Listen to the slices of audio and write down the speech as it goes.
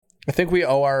I think we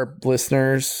owe our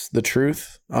listeners the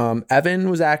truth.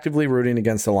 Evan was actively rooting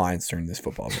against the Lions during this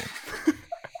football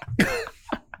game.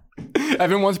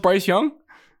 Evan wants Bryce Young?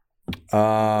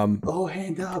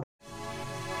 Hand up.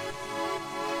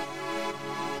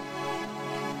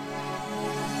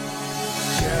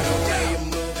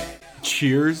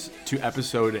 Cheers to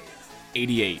episode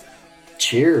 88.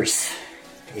 Cheers.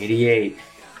 88.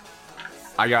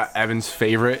 I got Evan's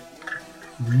favorite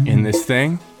in this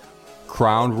thing.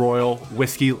 Crown Royal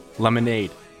Whiskey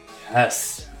Lemonade.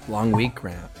 Yes. Long week,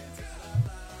 Grant.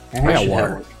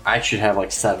 I should have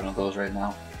like 7 of those right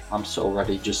now. I'm so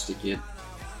ready just to get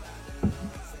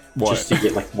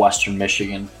like Western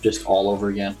Michigan just all over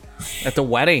again. At the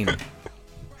wedding.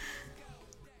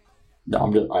 No,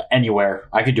 I'm just, anywhere.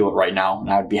 I could do it right now, and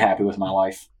I would be happy with my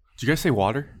life. Did you guys say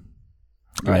water?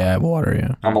 Oh, yeah, I have water,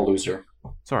 yeah. I'm a loser.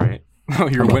 It's all right. Oh,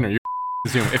 you're a winner. You're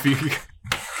Zoom. If you,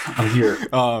 I'm here.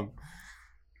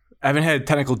 Evan had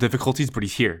technical difficulties, but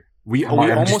he's here. We I'm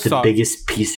almost just the thought biggest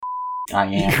piece of I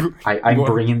am. I'm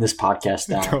bringing this podcast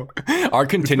down. Our It's been a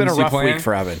contingency rough plan. week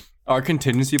for Evan. Our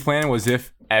contingency plan was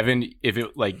if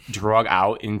it like drug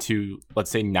out into,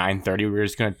 let's say 9:30, we were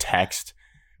just gonna text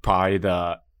probably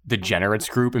the degenerates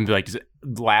group and be like,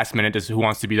 last minute, who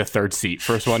wants to be the third seat?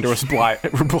 First one to reply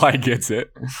gets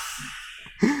it.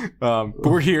 But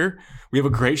we're here. We have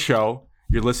a great show.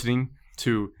 You're listening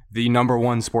to the number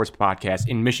one sports podcast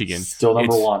in Michigan. Still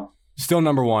number one. Still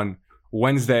number one.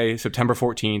 Wednesday, September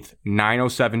 14th,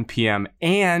 9:07 p.m.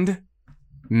 And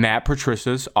Matt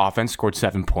Patricia's offense scored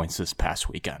 7 points this past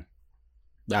weekend.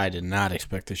 I did not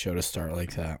expect the show to start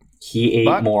like that. He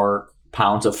ate more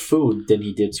pounds of food than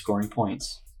he did scoring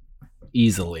points.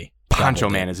 Easily. Poncho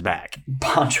Man is back.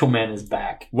 Poncho Man is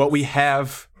back. What we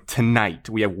have tonight,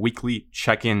 we have weekly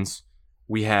check-ins.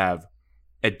 We have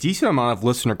a decent amount of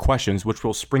listener questions, which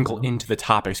we'll sprinkle into the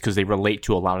topics because they relate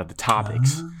to a lot of the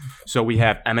topics. So we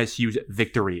have MSU's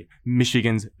victory,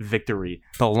 Michigan's victory,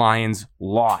 the Lions'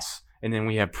 loss, and then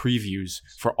we have previews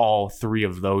for all 3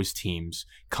 of those teams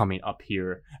coming up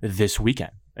here this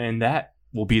weekend. And that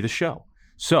will be the show.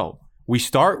 So we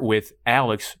start with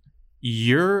Alex.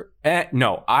 I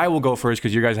will go first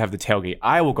because you guys have the tailgate.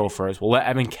 I will go first. We'll let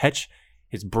Evan catch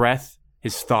his breath,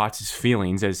 his thoughts, his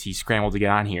feelings as he scrambled to get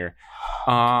on here.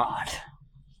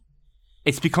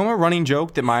 It's become a running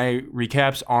joke that my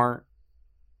recaps aren't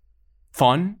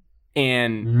fun,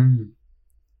 and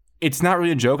it's not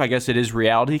really a joke. I guess it is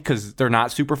reality because they're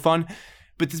not super fun.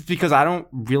 But it's because I don't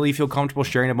really feel comfortable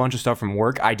sharing a bunch of stuff from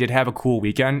work. I did have a cool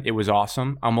weekend. It was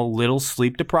awesome. I'm a little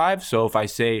sleep deprived, so if I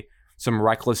say some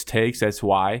reckless takes, that's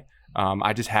why.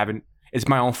 I just haven't. It's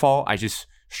my own fault. I just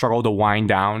struggle to wind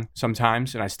down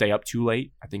sometimes, and I stay up too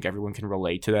late. I think everyone can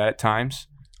relate to that at times.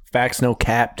 Facts, no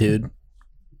cap, dude.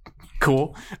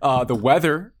 Cool. The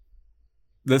weather.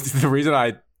 The reason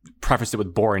I prefaced it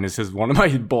with boring is because one of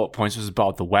my bullet points was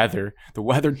about the weather. The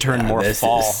weather turned more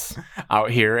fall out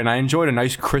here, and I enjoyed a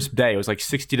nice crisp day. It was like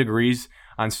 60 degrees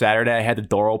on Saturday. I had the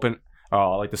door open,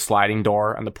 like the sliding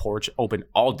door on the porch open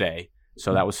all day.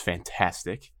 So that was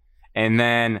fantastic. And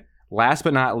then last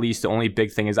but not least, the only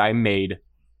big thing is I made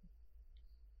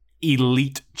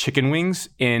elite chicken wings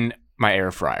in my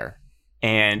air fryer.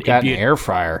 And got an air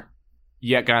fryer.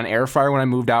 Yeah, got an air fryer when I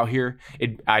moved out here.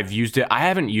 I've used it. I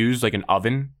haven't used like an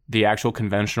oven, the actual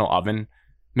conventional oven,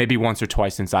 maybe once or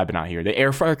twice since I've been out here. The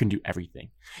air fryer can do everything.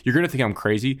 You're going to think I'm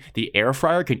crazy. The air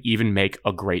fryer can even make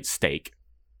a great steak.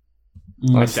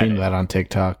 I've seen that on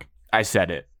TikTok. I said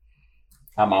it.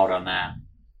 I'm out on that.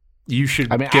 You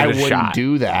should I mean, give I it a wouldn't shot.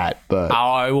 do that, but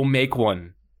I will make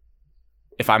one.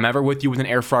 If I'm ever with you with an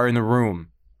air fryer in the room,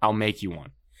 I'll make you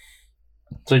one.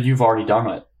 So you've already done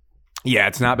it. Yeah,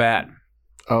 it's not bad.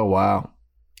 oh wow.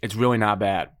 It's really not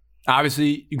bad.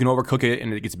 Obviously, you can overcook it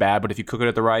and it gets bad, but if you cook it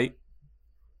at the right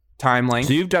time length.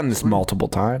 So you've done this multiple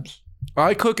times?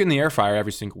 I cook in the air fryer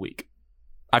every single week.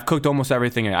 I've cooked almost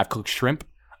everything. I've cooked shrimp.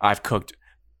 I've cooked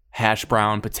hash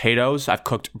brown potatoes. I've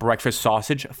cooked breakfast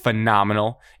sausage,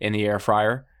 phenomenal, in the air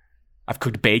fryer. I've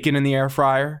cooked bacon in the air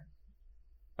fryer.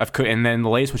 And then the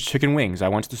latest was chicken wings. I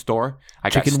went to the store. I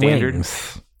got standard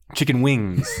wings. chicken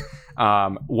wings.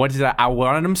 What did I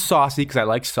wanted them saucy because I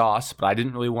like sauce, but I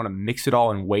didn't really want to mix it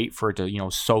all and wait for it to,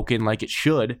 soak in like it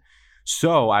should.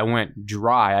 So I went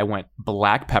dry. I went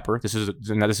black pepper. This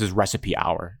is recipe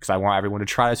hour because I want everyone to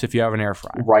try this if you have an air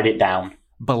fryer. Write it down.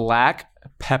 Black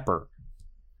pepper,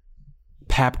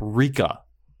 paprika,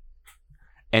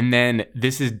 and then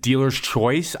this is dealer's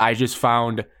choice. I just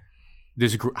found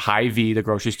this Hy-Vee, the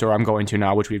grocery store I'm going to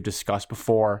now, which we've discussed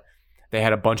before. They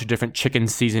had a bunch of different chicken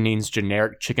seasonings,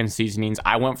 generic chicken seasonings.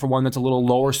 I went for one that's a little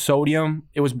lower sodium.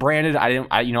 It was branded.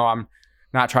 I'm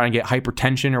not trying to get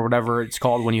hypertension or whatever it's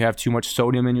called when you have too much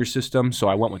sodium in your system. So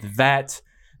I went with that.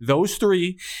 Those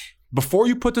 3. Before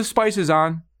you put the spices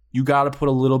on, you got to put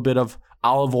a little bit of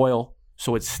olive oil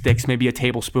so it sticks, maybe a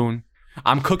tablespoon.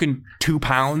 I'm cooking 2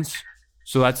 pounds,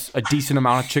 so that's a decent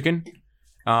amount of chicken.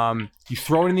 You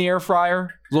throw it in the air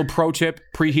fryer. Little pro tip,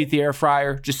 preheat the air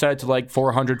fryer. Just set it to like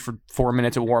 400 for 4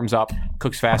 minutes. It warms up,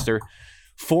 cooks faster.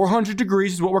 400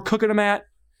 degrees is what we're cooking them at.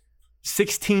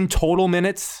 16 total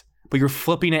minutes, but you're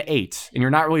flipping at 8. And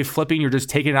you're not really flipping, you're just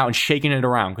taking it out and shaking it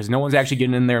around because no one's actually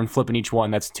getting in there and flipping each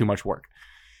one. That's too much work.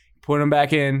 Put them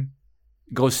back in,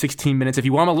 goes 16 minutes. If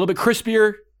you want them a little bit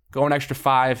crispier, go an extra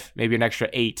 5, maybe an extra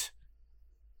 8.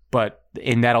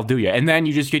 And that'll do you. And then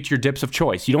you just get your dips of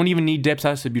choice. You don't even need dips.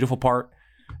 That's the beautiful part.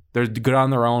 They're good on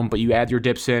their own, but you add your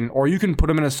dips in, or you can put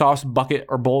them in a sauce bucket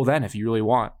or bowl then if you really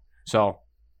want. So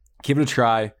give it a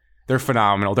try. They're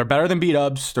phenomenal. They're better than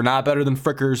B-dubs. They're not better than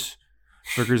Frickers.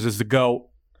 Frickers is the GOAT.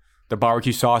 The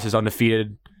barbecue sauce is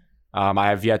undefeated. I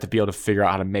have yet to be able to figure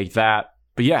out how to make that.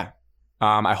 But yeah,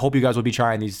 I hope you guys will be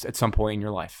trying these at some point in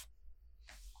your life.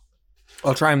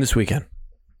 I'll try them this weekend.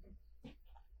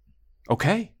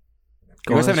 Okay.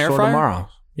 You Go guys to have the an air store fryer? tomorrow.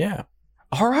 Yeah.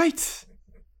 All right.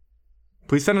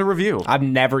 Please send a review. I've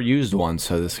never used one,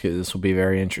 so this will be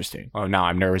very interesting. Oh, now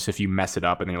I'm nervous if you mess it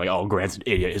up and then you're like, oh, Grant's an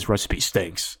idiot. His recipe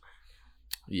stinks.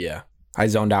 Yeah. I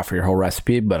zoned out for your whole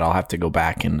recipe, but I'll have to go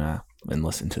back and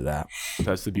listen to that.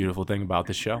 That's the beautiful thing about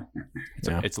this show.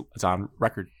 Yeah. It's on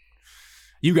record.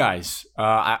 You guys,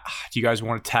 do you guys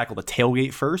want to tackle the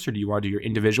tailgate first, or do you want to do your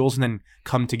individuals and then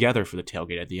come together for the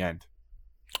tailgate at the end?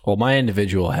 Well, my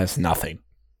individual has nothing.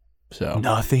 So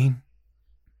Nothing?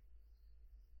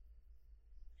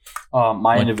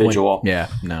 My individual. Yeah,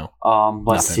 no.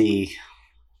 Let's Nothing. see.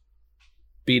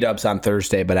 B-dubs on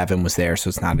Thursday, but Evan was there, so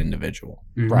it's not individual.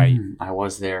 Right. I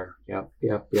was there. Yep.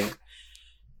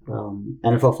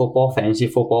 NFL football, fantasy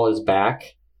football is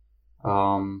back.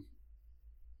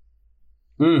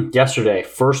 Yesterday,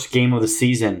 first game of the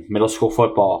season, middle school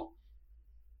football.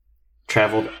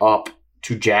 Traveled up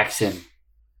to Jackson,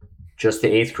 just the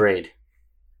 8th grade.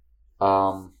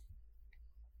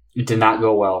 It did not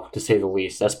go well, to say the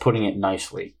least. That's putting it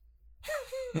nicely.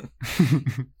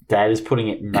 That is putting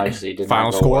it nicely. Did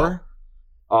Final not go score?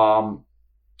 well.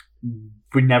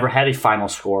 We never had a final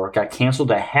score. It got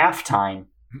canceled at halftime,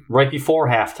 right before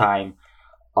halftime.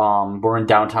 We're in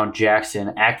downtown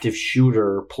Jackson. Active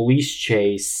shooter, police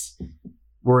chase.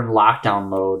 We're in lockdown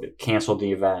mode. Canceled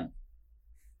the event.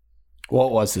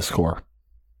 What was the score?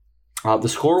 The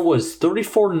score was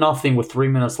 34-0 with 3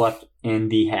 minutes left in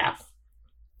the half.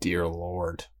 Dear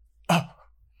Lord.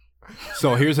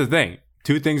 So here's the thing.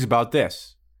 2 things about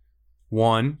this.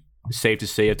 One, it's safe to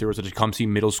say if there was a Tecumseh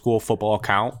middle school football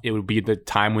account, it would be the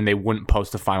time when they wouldn't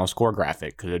post the final score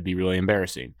graphic because it'd be really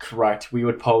embarrassing. Correct. We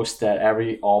would post that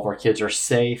all of our kids are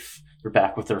safe. They're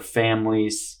back with their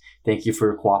families. Thank you for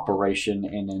your cooperation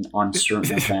in an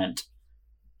uncertain event.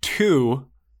 2,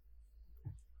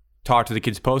 talk to the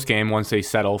kids post game once they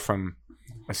settle from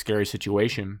a scary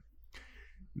situation.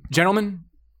 Gentlemen,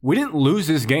 we didn't lose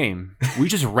this game. We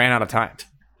just ran out of time.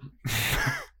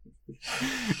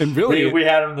 And really, we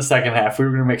had them in the second half. We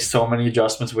were going to make so many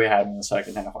adjustments we had in the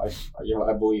second half.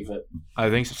 I believe it.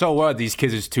 I think so. So what? These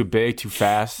kids are too big, too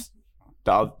fast?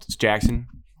 It's Jackson?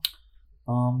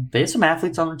 They had some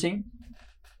athletes on their team.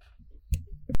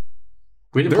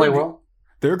 We didn't play well.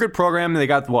 They're a good program. They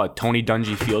got, what, Tony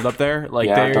Dungy Field up there?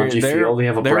 Dungy Field. They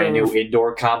have a brand new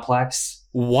indoor complex.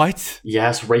 What?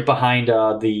 Yes, right behind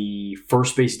the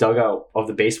first base dugout of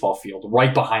the baseball field.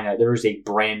 Right behind that, there is a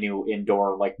brand new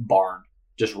indoor barn,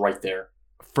 just right there.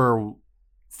 For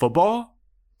football?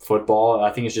 Football,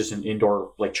 I think it's just an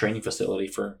indoor training facility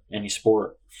for any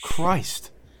sport.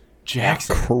 Christ,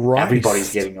 Jackson. Christ.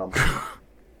 Everybody's getting them.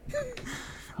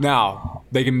 Now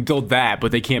they can build that,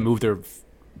 but they can't move their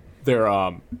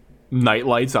night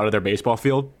lights out of their baseball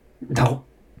field. No,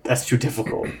 that's too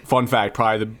difficult. Fun fact: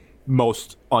 probably the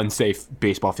most unsafe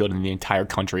baseball field in the entire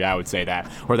country, I would say that,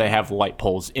 where they have light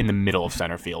poles in the middle of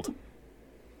center field.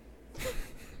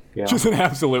 Yeah. Just an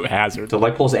absolute hazard. The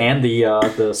light poles and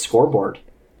the scoreboard.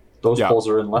 Those poles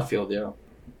are in left field, yeah.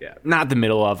 Yeah, not the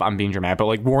middle of, I'm being dramatic,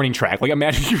 but warning track.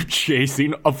 Imagine you're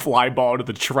chasing a fly ball to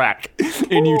the track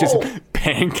and you just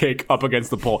pancake up against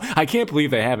the pole. I can't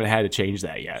believe they haven't had to change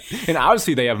that yet. And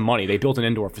obviously they have money. They built an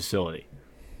indoor facility.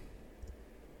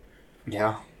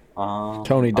 Yeah.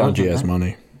 Tony Dungy has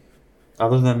money.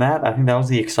 Other than that, I think that was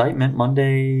the excitement.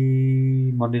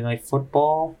 Monday Night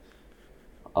Football.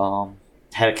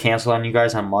 Had to cancel on you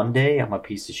guys on Monday. I'm a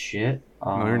piece of shit.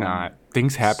 No, you're not.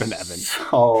 Things happen, Evan.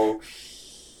 So,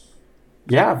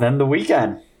 yeah, then the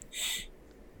weekend.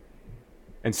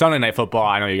 And Sunday Night Football,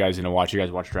 I know you guys didn't watch. You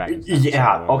guys watch Dragons.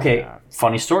 Yeah. So, Okay. yeah.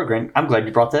 Funny story, Grant. I'm glad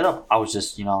you brought that up. I was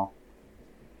just,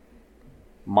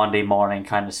 Monday morning,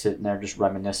 kind of sitting there, just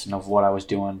reminiscing of what I was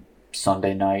doing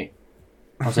Sunday night.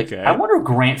 I was like, Okay. I wonder if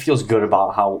Grant feels good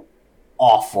about how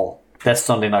awful that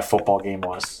Sunday Night Football game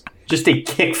was. Just a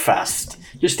kick fest.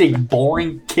 Just a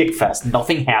boring kick fest.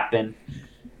 Nothing happened.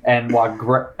 And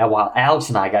while Alex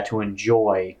and I got to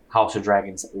enjoy House of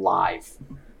Dragons live.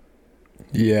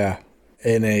 Yeah.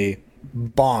 In a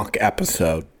bonk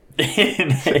episode.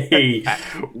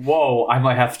 Whoa, I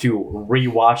might have to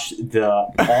rewatch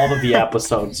all of the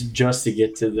episodes just to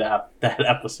get to that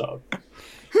episode.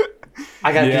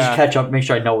 I gotta just catch up, make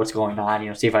sure I know what's going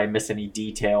on, see if I miss any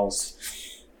details.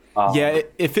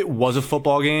 If it was a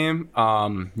football game,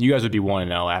 you guys would be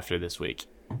 1-0 after this week.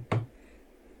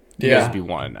 You guys would be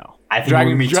 1-0. I think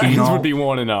Dragons would be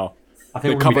 1-0. I think They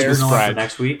we're going to be cover the 2-0 spread.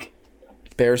 next week.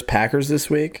 Bears Packers this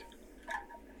week.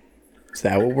 Is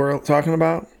that what we're talking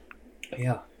about?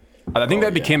 Yeah. I think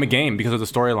that became a game because of the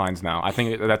storylines now. I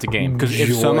think that's a game. Because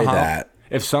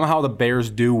if somehow the Bears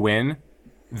do win,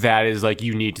 that is like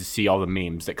you need to see all the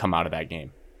memes that come out of that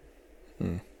game.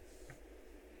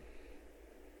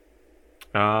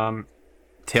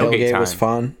 Tailgate time. Was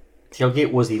fun.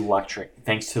 Tailgate was electric.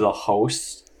 Thanks to the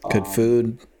host. Good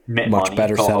food. Mitt Much Money,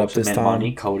 better setup co-host this Mitt time.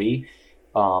 Money, Cody,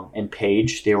 and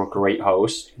Paige. They were great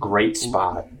hosts. Great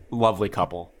spot. Lovely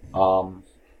couple.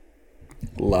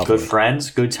 Lovely. Good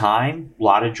friends. Good time. A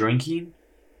lot of drinking.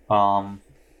 Solid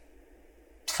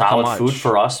much? food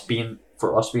for us being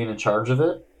in charge of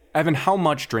it. Evan, how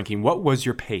much drinking? What was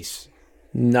your pace?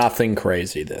 Nothing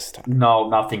crazy this time. No,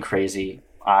 nothing crazy.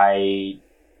 I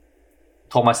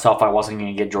told myself I wasn't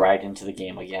going to get dragged into the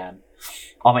game again.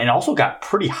 It also got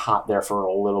pretty hot there for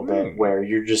a little bit where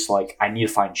you're just like, I need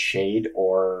to find shade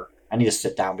or I need to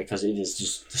sit down because it is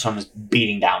just, the sun is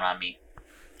beating down on me.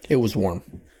 It was warm.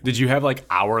 Did you have like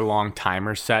hour-long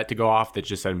timer set to go off that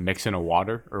just said mix in a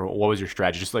water? Or what was your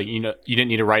strategy? Just like, you didn't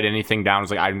need to write anything down. It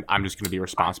was like, I'm just going to be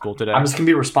responsible today. I'm just going to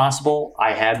be responsible.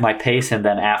 I had my pace, and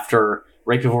then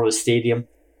right before the stadium,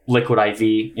 liquid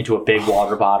IV into a big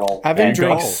water bottle. Evan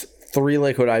drinks 3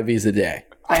 liquid IVs a day.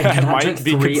 I That do not might drink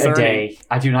be 3 a concerning. day.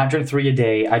 I do not drink 3 a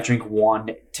day. I drink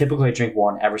 1. Typically, I drink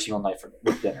 1 every single night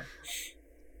with dinner.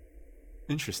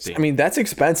 Interesting. I mean, that's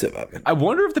expensive, Evan. I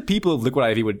wonder if the people of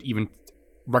Liquid IV would even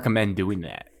recommend doing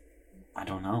that. I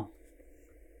don't know.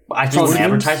 I saw an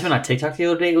advertisement on TikTok the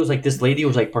other day. It was like this lady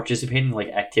was like participating in like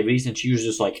activities, and she was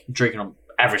just like drinking them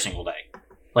every single day,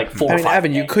 like 4 or 5.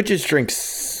 Evan, a you day. could just drink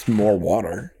more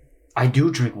water. I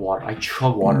do drink water. I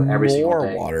chug water every single day.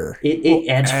 More water. It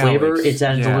adds flavor. Alex, It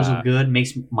adds a little yeah. good.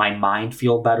 Makes my mind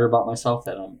feel better about myself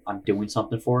that I'm doing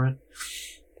something for it.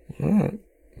 All right.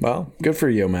 Well, good for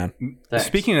you, man. Thanks.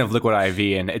 Speaking of Liquid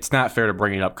IV, and it's not fair to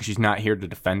bring it up because she's not here to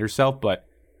defend herself, but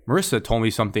Marissa told me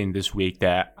something this week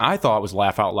that I thought was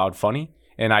laugh out loud funny,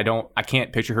 and I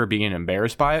can't picture her being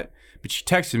embarrassed by it, but she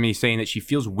texted me saying that she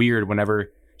feels weird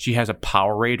whenever she has a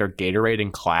Powerade or Gatorade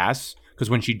in class because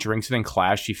when she drinks it in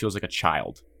class, she feels like a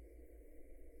child.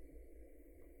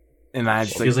 And I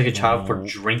just She feels like a child for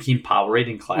drinking Powerade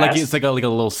in class. like it's like a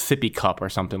little sippy cup or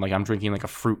something. Like I'm drinking like a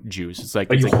fruit juice. It's like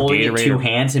Are it's you like holding it Gatorade 2 or-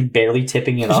 hands and barely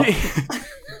tipping it up? Again,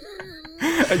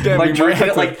 Like we might drinking have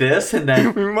it to- like this, and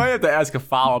then we might have to ask a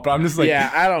follow up. But I'm just like,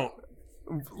 yeah, I don't.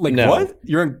 like No. what?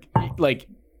 You're in, like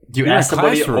you you're in ask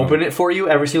somebody to classroom. open it for you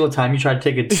every single time you try to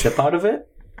take a sip out of it.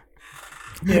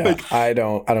 Yeah, I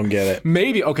don't get it.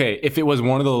 Maybe okay. If it was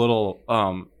one of the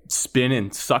little spin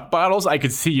and suck bottles, I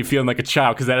could see you feeling like a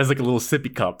child because that is like a little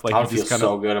sippy cup. Like I you would feel just kind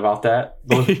so of. good about that.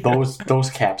 Those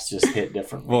caps just hit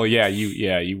differently. Well,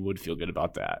 you would feel good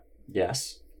about that.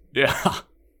 Yes. Yeah.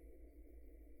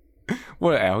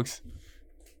 What, Alex?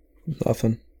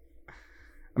 Nothing.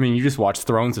 I mean, you just watched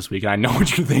Thrones this week, and I know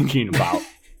what you're thinking about.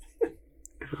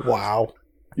 Wow.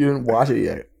 You didn't watch it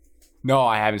yet. No,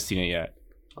 I haven't seen it yet.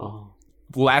 Oh.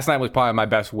 Last night was probably my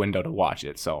best window to watch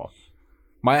it, so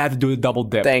might have to do a double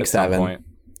dip. Thanks, at some Evan. point.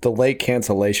 The late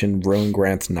cancellation ruined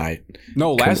Grant's night.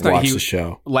 No, Couldn't last night watch the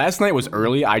show. Last night was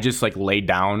early. I just like laid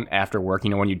down after work. You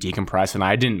know when you decompress, and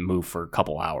I didn't move for a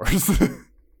couple hours.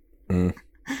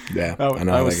 Yeah, I I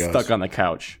know I how was that goes. stuck on the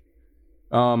couch.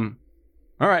 All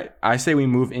right. I say we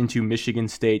move into Michigan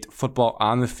State football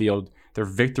on the field. Their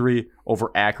victory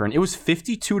over Akron. It was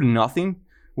 52-0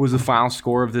 was the final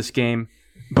score of this game.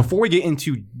 Before we get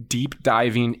into deep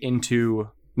diving into,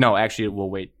 no, actually we'll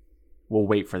wait. We'll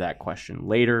wait for that question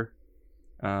later.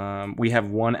 We have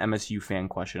one MSU fan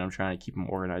question. I'm trying to keep them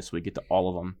organized so we get to all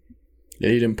of them. Yeah,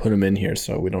 you didn't put them in here,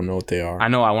 so we don't know what they are. I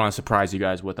know I want to surprise you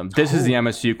guys with them. This is the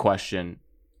MSU question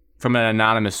from an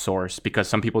anonymous source because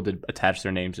some people did attach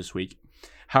their names this week.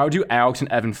 How do Alex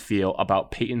and Evan feel about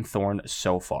Peyton Thorne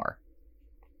so far?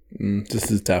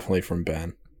 This is definitely from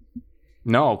Ben.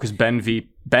 No, because Ben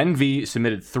V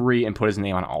submitted 3 and put his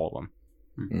name on all of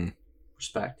them.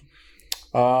 Respect.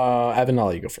 Evan, I'll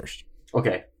let you go first.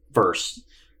 Okay, first,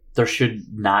 there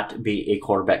should not be a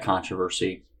quarterback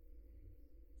controversy.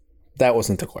 That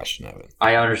wasn't the question, Evan.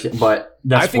 I understand, but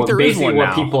that's I think there is basically one what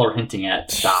now. people are hinting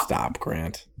at. Stop.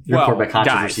 Grant. Your Well, quarterback guys.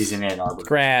 controversies in Ann Arbor.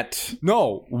 Grant.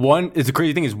 No, one is the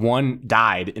crazy thing is one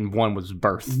died and one was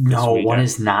birthed. this No, weekend. one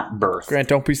is not birth. Grant,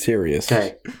 don't be serious.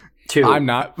 Okay. 2. I'm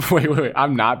not. Wait.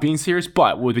 I'm not being serious.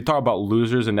 But when we talk about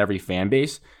losers in every fan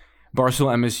base,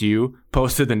 Barcelona MSU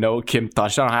posted the Noah Kim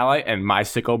touchdown highlight, and my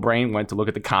sicko brain went to look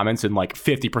at the comments, and like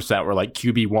 50% were like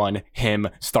QB1, him,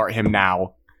 start him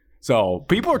now. So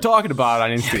people are talking about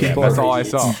it on Instagram. People That's are all I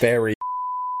saw. Very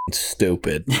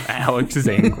stupid. Alex is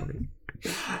angry.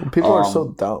 People are so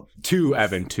dumb. 2,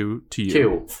 Evan. 2 to you.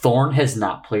 2. Thorne has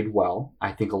not played well.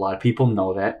 I think a lot of people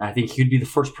know that. I think he'd be the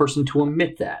first person to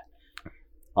admit that.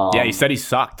 Yeah, he said he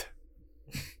sucked.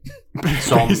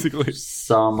 Basically.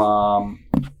 Some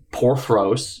poor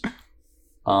throws.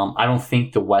 I don't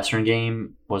think the Western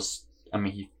game was. I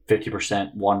mean,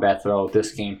 50% one bad throw.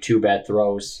 This game, 2 bad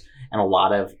throws and a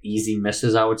lot of easy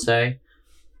misses. I would say,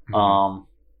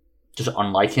 just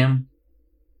unlike him.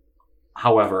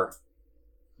 However,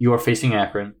 you are facing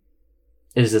Akron.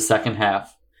 It is the second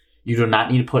half. You do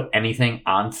not need to put anything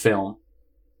on film.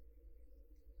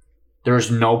 There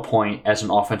is no point as an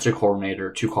offensive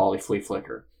coordinator to call a flea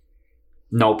flicker.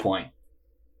 No point.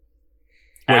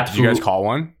 Wait, did you guys call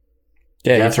one?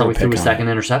 Yeah, That's how we threw a a second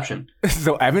interception.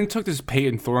 So Evan took this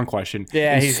Peyton Thorne question.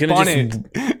 Yeah, and he's gonna spun just-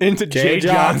 it into Jay Jay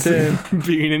Johnson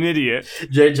being an idiot.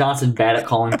 Jay Johnson bad at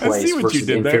calling see plays what you versus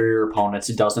did there. inferior opponents.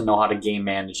 He doesn't know how to game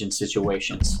manage in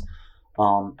situations.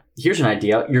 Here's an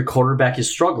idea. Your quarterback is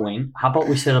struggling. How about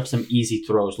we set up some easy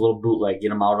throws, a little bootleg,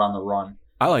 get him out on the run.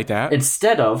 I like that.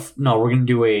 Instead of, no, we're going to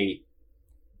do a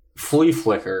flea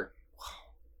flicker.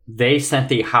 They sent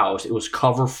the house. It was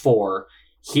cover 4.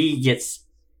 He gets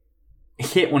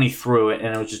hit when he threw it,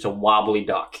 and it was just a wobbly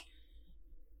duck.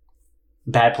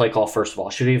 Bad play call, first of all.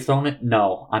 Should he have thrown it?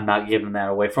 No, I'm not giving that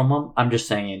away from him. I'm just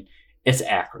saying it's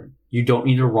Akron. You don't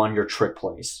need to run your trick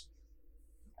plays.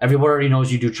 Everybody already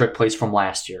knows you do trick plays from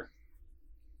last year.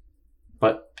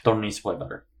 But Thorne needs to play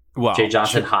better. Well, Jay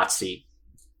Johnson, hot seat.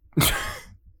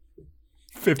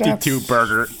 52 That's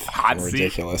burger hot seat.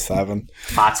 Ridiculous, Evan.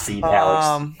 Hot seat,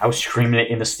 Alex. I was screaming it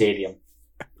in the stadium.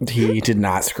 He did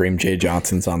not scream Jay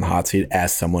Johnson's on the hot seat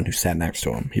as someone who sat next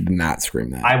to him. He did not scream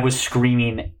that. I was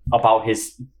screaming about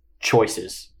his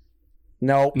choices.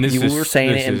 No, This you is- were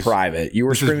saying this it in is- private. You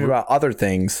were this is- screaming about other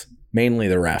things, mainly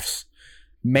the refs.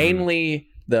 Mainly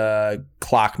the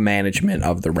clock management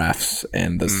of the refs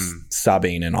and the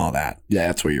subbing and all that. Yeah,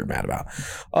 that's what you're mad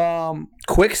about.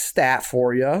 Quick stat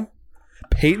for you.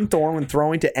 Peyton Thorne, when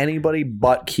throwing to anybody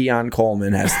but Keon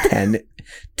Coleman, has 10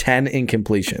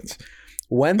 incompletions.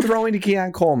 When throwing to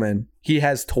Keon Coleman, he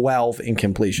has 12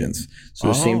 incompletions. So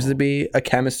there seems to be a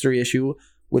chemistry issue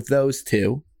with those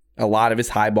two. A lot of his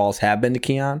high balls have been to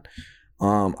Keon.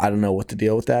 I don't know what the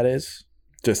deal with that is.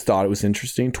 Just thought it was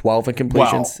interesting. 12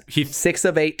 incompletions. Well, 6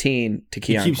 of 18 to He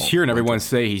Keon keeps Coleman. hearing everyone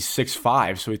say he's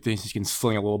 6'5", so he thinks he can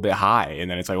sling a little bit high,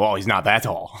 and then it's like, well, he's not that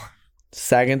tall.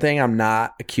 Second thing, I'm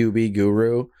not a QB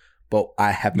guru, but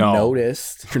I have No.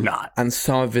 noticed You're not. on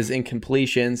some of his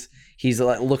incompletions,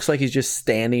 looks like he's just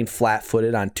standing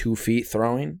flat-footed on 2 feet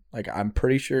throwing. Like, I'm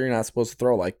pretty sure you're not supposed to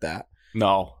throw like that.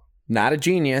 No. Not a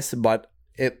genius, but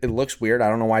it looks weird. I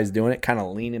don't know why he's doing it. Kind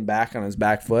of leaning back on his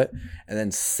back foot and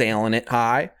then sailing it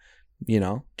high.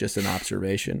 Just an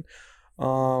observation.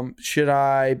 Should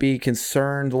I be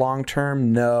concerned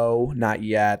long-term? No, not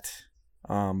yet.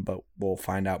 But we'll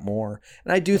find out more.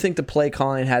 And I do think the play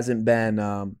calling hasn't been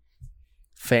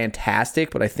fantastic,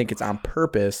 but I think it's on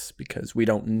purpose because we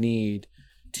don't need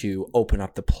to open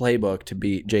up the playbook to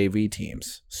beat JV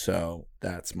teams. So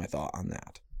that's my thought on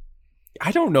that.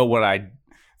 I don't know what I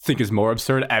think is more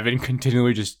absurd. Evan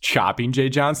continually just chopping Jay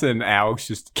Johnson and Alex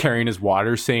just carrying his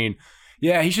water saying,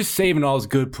 yeah, he's just saving all his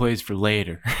good plays for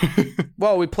later.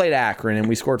 Well, we played Akron and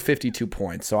we scored 52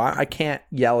 points, so I can't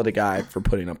yell at a guy for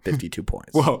putting up 52 points.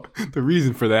 Well, the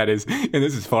reason for that is, and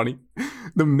this is funny,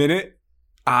 the minute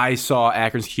I saw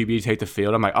Akron's QB take the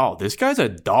field, I'm like, oh, this guy's a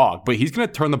dog, but he's going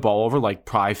to turn the ball over like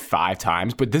probably 5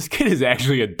 times, but this kid is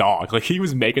actually a dog. Like, he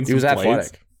was making some he was plays.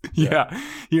 athletic. Yeah.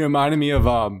 He reminded me of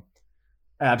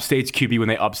App State's QB when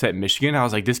they upset Michigan. I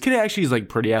was like, this kid actually is like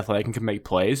pretty athletic and can make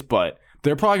plays, but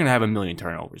they're probably going to have a million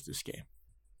turnovers this game.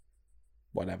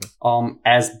 Whatever.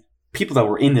 As people that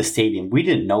were in the stadium, we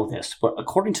didn't know this, but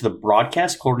according to the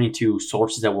broadcast, according to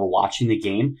sources that were watching the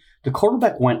game, the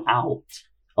quarterback went out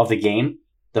of the game.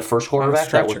 The first quarterback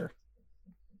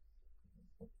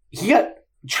he got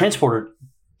transported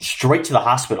straight to the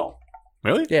hospital.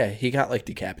 Really? Yeah, he got like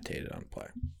decapitated on the play.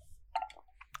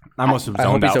 I must have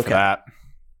zoned out for that.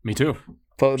 Me too.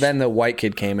 But then the white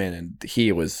kid came in and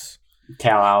he was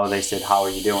Cal, they said, "How are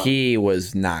you doing?" He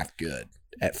was not good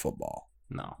at football.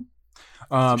 No.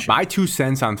 My 2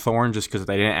 cents on Thorne, just because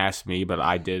they didn't ask me, but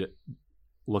I did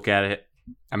look at it.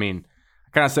 I mean, I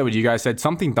kind of said what you guys said.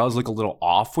 Something does look a little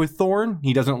off with Thorne.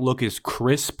 He doesn't look as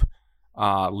crisp,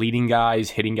 leading guys,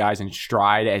 hitting guys in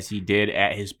stride as he did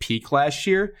at his peak last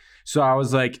year. So I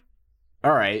was like,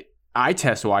 all right, eye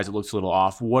test wise, it looks a little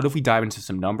off. What if we dive into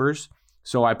some numbers?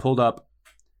 So I pulled up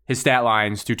his stat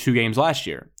lines through 2 games last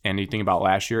year. And you think about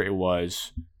last year, it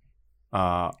was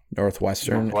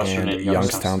Northwestern and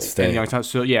Youngstown State. And Youngstown,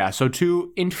 so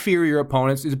 2 inferior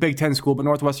opponents. It's a Big Ten school, but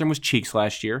Northwestern was cheeks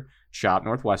last year. Shot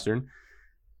Northwestern.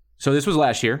 So this was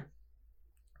last year.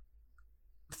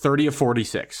 30 of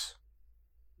 46.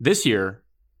 This year,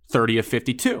 30 of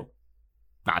 52.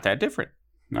 Not that different.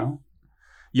 No.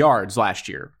 Yards last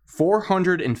year,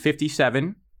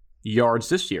 457. Yards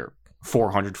this year,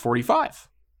 445.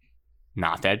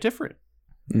 Not that different.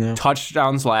 No.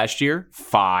 Touchdowns last year,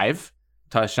 5.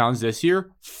 Touchdowns this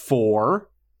year, 4.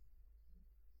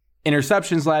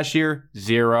 Interceptions last year,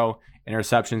 0.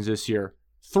 Interceptions this year,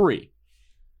 3.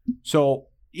 So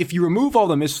if you remove all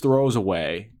the missed throws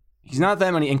away, he's not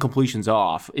that many incompletions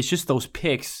off. It's just those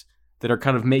picks that are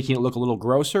kind of making it look a little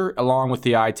grosser, along with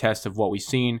the eye test of what we've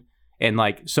seen. And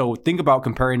so think about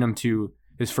comparing him to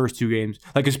his first 2 games.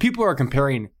 Because people are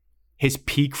comparing his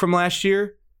peak from last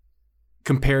year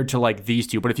compared to these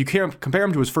 2. But if you compare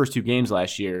him to his first 2 games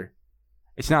last year,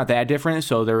 it's not that different.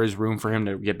 So there is room for him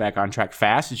to get back on track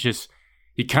fast. It's just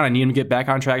you kind of need him to get back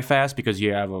on track fast because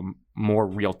you have a more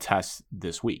real test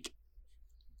this week.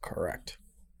 Correct.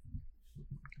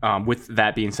 With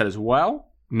that being said as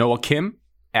well, Noah Kim,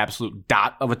 absolute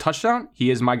dot of a touchdown. He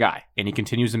is my guy, and he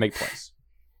continues to make plays.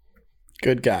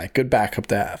 Good guy. Good backup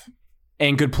to have.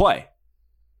 And good play.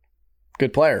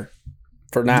 Good player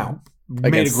for now.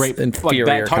 Made a great inferior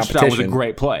that touchdown was a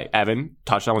great play. Evan,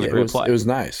 touchdown was a great play. It was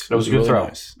nice. It was a good throw.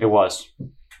 Nice. It was.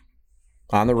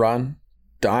 On the run.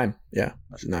 Dime. Yeah.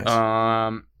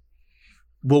 Nice.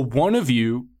 Will one of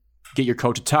you get your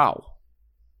coach a towel?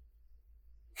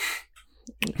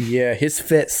 Yeah, his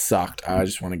fit sucked. I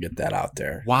just want to get that out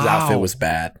there. Wow. His outfit was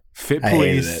bad. Fit police. I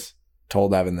hated it.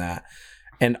 Told Evan that.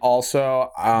 And also,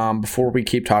 before we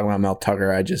keep talking about Mel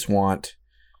Tucker, I just want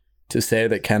to say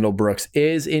that Kendall Brooks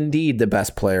is indeed the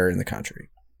best player in the country.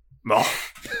 Oh,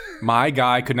 my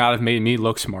guy could not have made me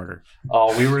look smarter.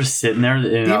 Oh, we were just sitting there.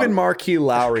 Even Marquis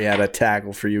Lowry had a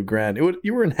tackle for you, Grant.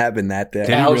 You were in heaven that day.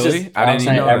 Did he really? I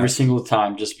didn't know every single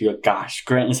time. Just be like, gosh,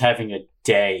 Grant is having a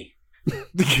day.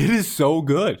 The kid is so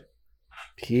good.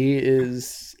 He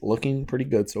is looking pretty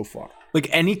good so far.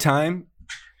 Anytime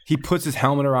he puts his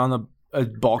helmet around the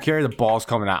ball carrier, the ball's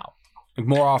coming out.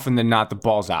 More often than not, the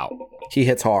ball's out. He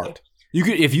hits hard. You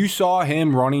could, if you saw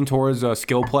him running towards a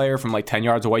skill player from 10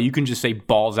 yards away, you can just say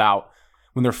balls out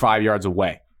when they're 5 yards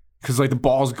away. Because the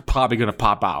ball's probably going to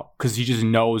pop out because he just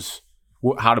knows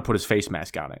how to put his face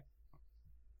mask on it.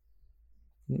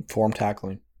 Form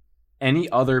tackling. Any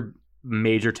other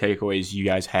major takeaways you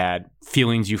guys had,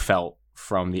 feelings you felt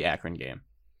from the Akron game?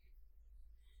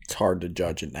 It's hard to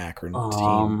judge an Akron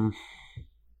team.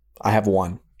 I have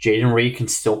one. Jaden Reed can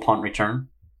still punt return.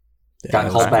 Yeah,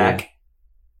 got called back.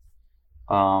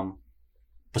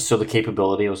 But still the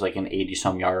capability, it was an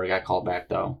 80-some yarder got called back,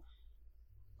 though.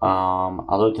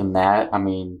 Other than that,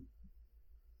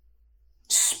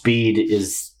 speed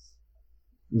is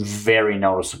very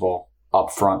noticeable up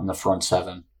front in the front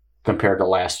 7 compared to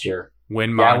last year. We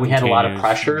had a lot of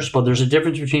pressures, but there's a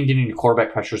difference between getting the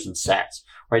quarterback pressures and sacks.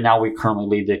 Right now, we currently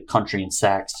lead the country in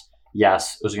sacks.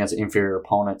 Yes, it was against inferior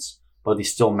opponents, but they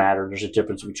still matter. There's a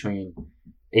difference between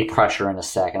a pressure and a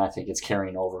sack, and I think it's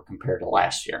carrying over compared to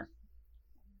last year.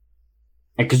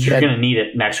 And because you're going to need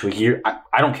it next week.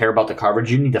 I don't care about the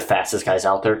coverage. You need the fastest guys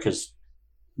out there because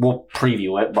we'll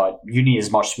preview it, but you need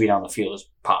as much speed on the field as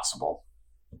possible.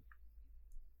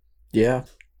 Yeah.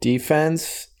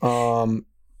 Defense.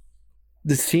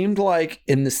 This seemed like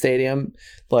in the stadium,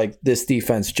 this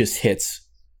defense just hits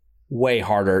way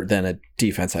harder than a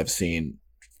defense I've seen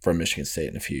from Michigan State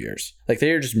in a few years.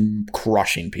 They're just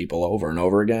crushing people over and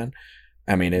over again.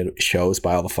 It shows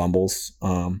by all the fumbles.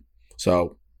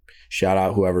 So shout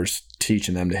out whoever's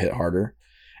teaching them to hit harder.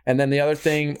 And then the other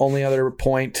thing, only other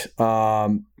point,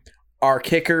 our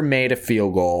kicker made a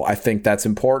field goal. I think that's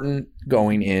important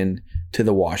going into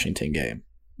the Washington game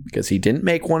because he didn't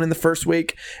make one in the first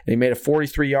week, and he made a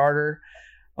 43-yarder.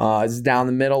 It's down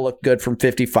the middle, looked good from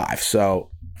 55.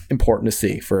 So important to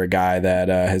see for a guy that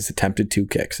has attempted 2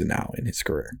 kicks now in his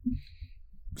career.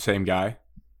 Same guy?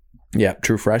 Yeah,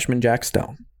 true freshman Jack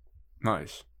Stone.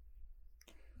 Nice.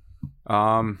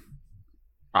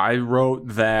 I wrote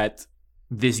that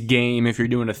this game, if you're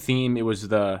doing a theme, it was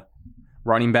the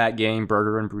running back game,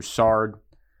 Berger and Broussard.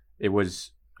 It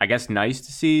was, I guess, nice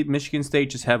to see Michigan State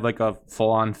just have like a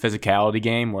full-on physicality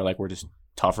game where like we're just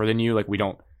tougher than you. Like we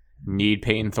don't need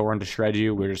Peyton Thorne to shred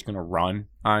you. We're just gonna run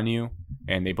on you,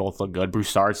 and they both look good.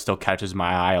 Broussard still catches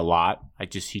my eye a lot.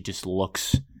 He just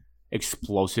looks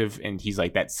explosive, and he's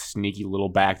like that sneaky little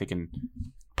back that can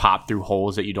pop through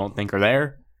holes that you don't think are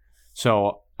there.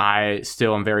 So I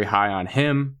still am very high on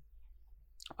him.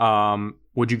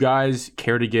 Would you guys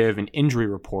care to give an injury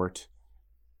report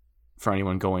for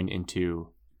anyone going into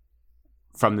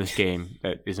from this game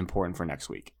that is important for next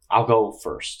week? I'll go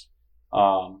first.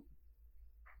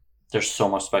 There's so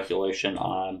much speculation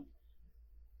on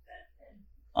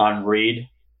Reed.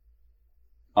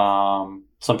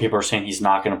 Some people are saying he's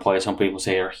not going to play. Some people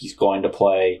say he's going to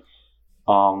play.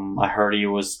 I heard he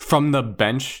was from the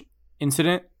bench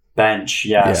incident. Bench,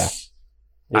 yes.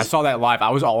 Yeah. I saw that live. I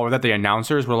was all over that. The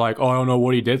announcers were like, "Oh, I don't know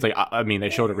what he did." Like, I mean, they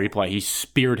showed a replay. He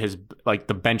speared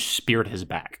the bench speared his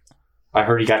back. I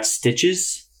heard he got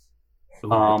stitches.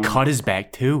 Ooh, cut his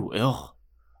back too. Ugh.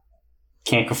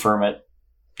 Can't confirm it.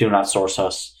 Do not source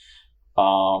us.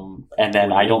 And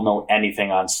then I don't know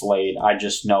anything on Slade. I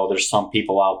just know there's some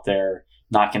people out there,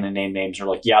 not going to name names, are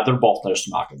like, yeah, they're both just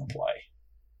not going to play.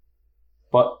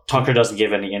 But Tucker doesn't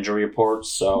give any injury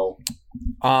reports, so.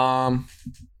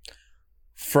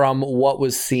 From what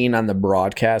was seen on the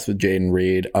broadcast with Jaden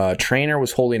Reed, trainer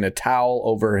was holding a towel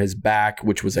over his back,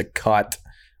 which was a cut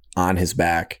on his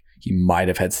back. He might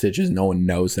have had stitches. No one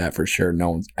knows that for sure. No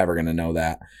one's ever going to know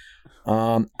that.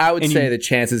 I would say the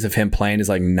chances of him playing is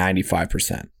like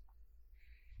 95%.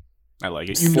 I like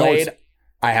it. Slade,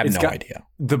 I have no idea.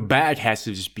 The back has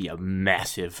to just be a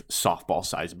massive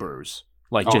softball-sized bruise.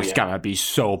 Like, gotta be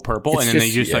so purple. It's and then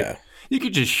they just like, you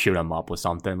could just shoot him up with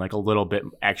something, like a little bit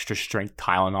extra strength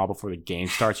Tylenol before the game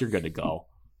starts. You're good to go.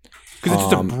 Because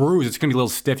it's just a bruise. It's going to be a little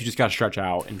stiff. You just got to stretch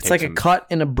out. And it's like a cut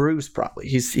and a bruise, probably.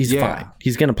 He's fine.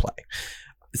 He's going to play.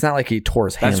 It's not like he tore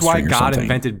his hamstring. That's why God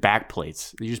invented back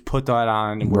plates. You just put that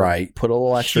on. And right. Put a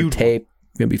little extra tape.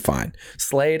 You're going to be fine.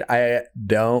 Slade, I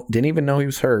didn't even know he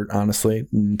was hurt, honestly,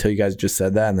 until you guys just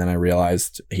said that. And then I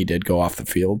realized he did go off the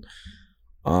field.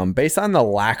 Based on the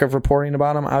lack of reporting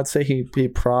about him, I would say he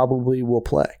probably will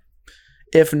play.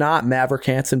 If not, Maverick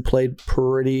Hansen played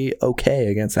pretty okay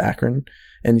against Akron,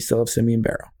 and you still have Simeon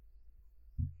Barrow.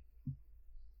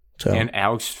 And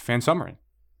Alex Van Summeren.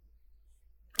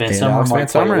 Van Summeren might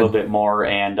play a little bit more,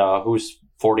 and who's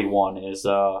 41 is...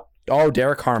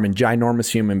 Derek Harmon, ginormous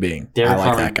human being. Derek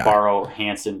Harmon, Barrow,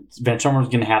 Hansen. Van Summeren's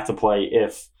going to have to play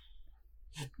if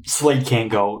Slade can't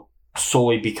go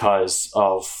solely because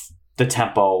of the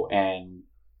tempo and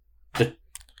the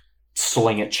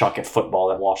sling it, chuck it football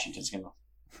that Washington's going to.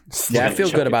 Yeah, I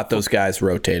feel good about those guys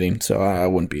rotating, so I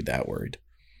wouldn't be that worried.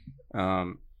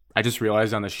 I just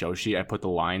realized on the show sheet I put the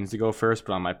Lions to go first,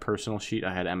 but on my personal sheet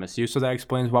I had MSU, so that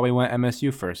explains why we went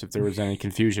MSU first, if there was any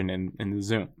confusion in the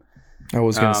Zoom. I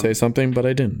was going to say something, but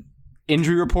I didn't.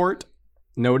 Injury report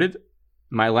noted.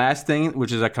 My last thing,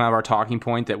 which is kind of our talking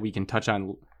point that we can touch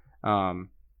on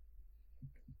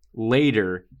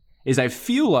later, is I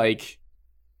feel like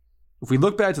if we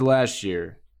look back to last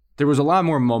year, there was a lot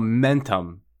more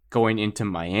momentum going into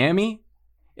Miami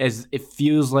as it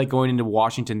feels like going into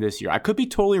Washington this year. I could be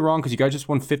totally wrong because you guys just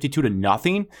won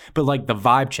 52-0, but like the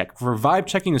vibe check. For vibe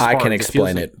checking the Spartans, I can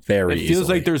explain it very easily. It feels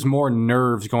like there's more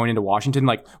nerves going into Washington.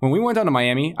 Like when we went down to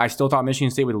Miami, I still thought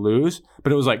Michigan State would lose,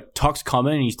 but it was like Tuck's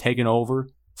coming and he's taking over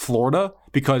Florida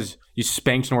because you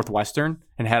spanked Northwestern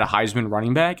and had a Heisman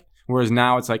running back. Whereas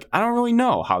now it's like, I don't really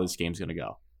know how this game's going to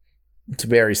go. It's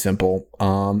very simple.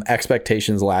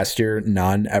 Expectations last year,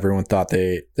 none. Everyone thought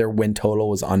their win total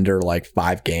was under like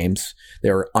 5 games.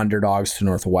 They were underdogs to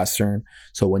Northwestern.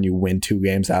 So when you win 2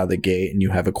 games out of the gate and you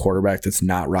have a quarterback that's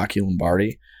not Rocky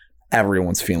Lombardi,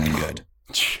 everyone's feeling good.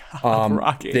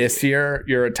 This year,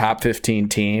 you're a top 15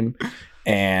 team,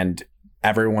 and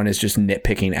everyone is just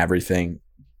nitpicking everything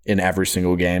in every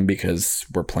single game because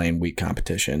we're playing weak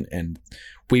competition. And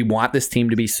we want this team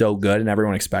to be so good, and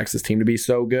everyone expects this team to be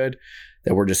so good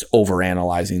that we're just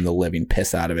overanalyzing the living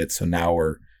piss out of it. So now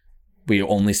we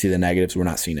only see the negatives. We're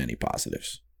not seeing any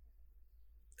positives.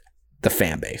 The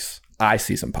fan base. I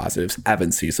see some positives.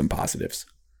 Evan sees some positives.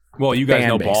 Well, you guys fan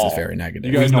know base ball. is very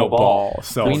negative. You guys We know know ball,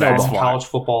 so We know that's ball. why. College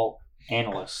football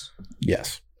analysts.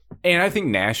 Yes. And I think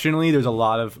nationally, there's a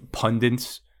lot of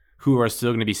pundits who are still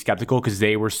going to be skeptical because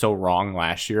they were so wrong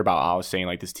last year about how I was saying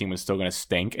like this team was still going to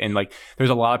stink. And like, there's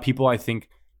a lot of people I think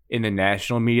in the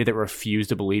national media that refuse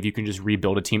to believe you can just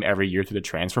rebuild a team every year through the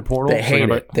transfer portal. They hate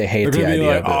it. They hate the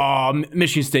idea of it. Oh,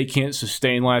 Michigan State can't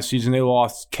sustain last season. They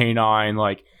lost K9.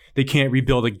 Like, they can't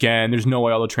rebuild again. There's no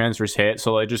way all the transfers hit.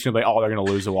 So they're just going to be like, oh, they're going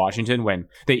to lose to Washington when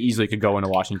they easily could go into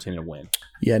Washington and win.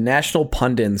 Yeah, national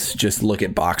pundits just look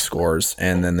at box scores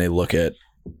and then they look at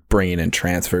bringing in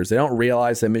transfers. They don't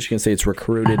realize that Michigan State's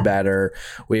recruited better.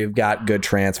 We've got good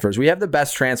transfers. We have the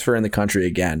best transfer in the country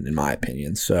again, in my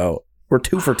opinion. So we're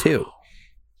 2 for 2.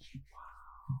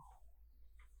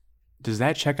 Does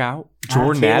that check out?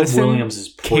 Jordan Caleb Addison? Williams is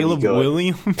pretty Caleb good.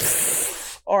 Williams?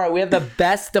 All right, we have the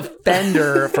best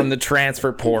defender from the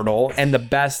transfer portal and the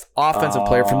best offensive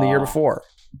player from the year before.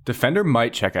 Defender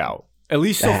might check out. At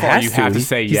least so It far, has you have to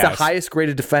say He's yes. the highest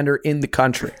graded defender in the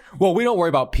country. Well, we don't worry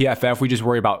about PFF. We just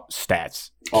worry about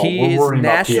stats. Oh, we're He's worrying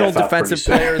about National PFF Defensive pretty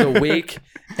soon. Player of the Week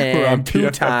We're on and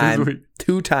PFF this week.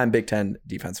 two-time Big Ten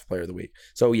Defensive Player of the Week.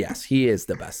 So, yes, he is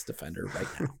the best defender right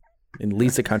now and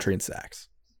leads the country in sacks.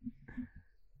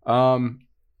 All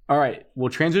right. We'll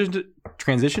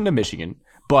transition to Michigan.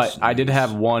 But I did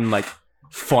have one like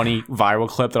funny viral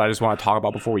clip that I just want to talk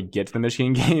about before we get to the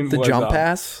Michigan game. The was, jump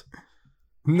pass?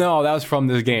 No, that was from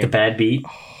this game. The bad beat.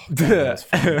 The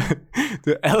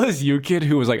LSU kid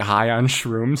who was like high on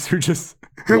shrooms who just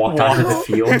Walked onto the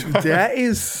field.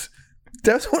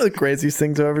 That's one of the craziest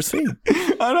things I've ever seen.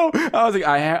 I know. I was like,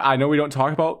 I know we don't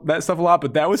talk about that stuff a lot,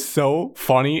 but that was so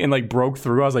funny and like broke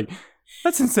through. I was like,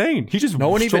 that's insane. He just No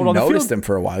one even strolled on the noticed field. him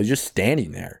for a while. He was just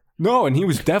standing there. No, and he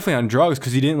was definitely on drugs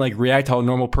because he didn't like react how a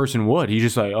normal person would. He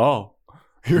just like, oh,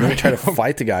 here And I then he tried to am.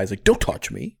 fight the guy. He's like, don't touch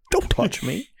me. Don't touch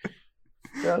me.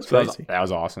 That was So crazy. that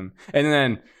was awesome. And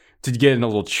then to get in a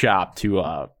little chop to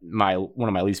one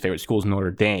of my least favorite schools, Notre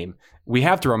Dame, we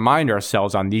have to remind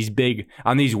ourselves on these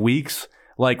weeks,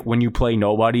 like when you play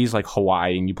nobodies like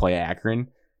Hawaii and you play Akron,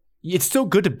 it's still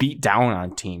good to beat down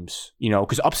on teams, you know,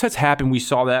 because upsets happen. We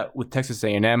saw that with Texas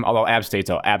A&M, although App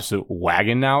State's an absolute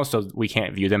wagon now, so we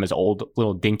can't view them as old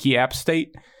little dinky App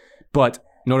State. But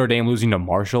Notre Dame losing to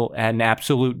Marshall, an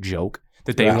absolute joke.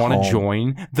 That they At want to home.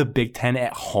 join the Big Ten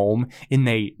at home, and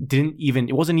they didn't even,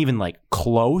 it wasn't even like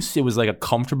close. It was like a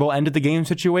comfortable end of the game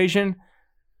situation.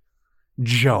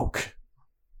 Joke.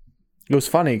 It was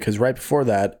funny because right before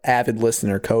that, avid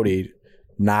listener Cody,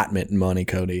 not Mint Money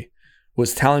Cody,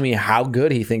 was telling me how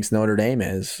good he thinks Notre Dame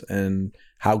is and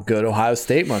how good Ohio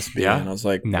State must be. Yeah. And I was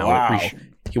like, Now wow. we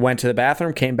He went to the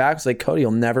bathroom, came back, was like, Cody, you'll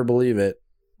never believe it.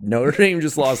 Notre Dame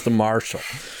just lost to Marshall.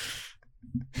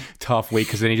 Tough week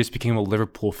because then he just became a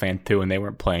Liverpool fan too, and they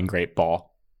weren't playing great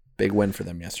ball. Big win for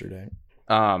them yesterday.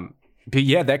 But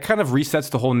yeah, that kind of resets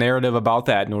the whole narrative about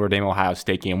that Notre Dame Ohio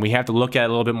State game. We have to look at it a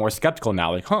little bit more skeptical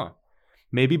now. Like,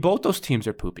 maybe both those teams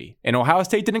are poopy. And Ohio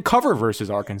State didn't cover versus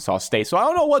Arkansas State, so I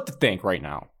don't know what to think right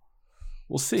now.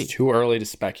 We'll see. It's too early to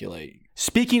speculate.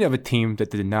 Speaking of a team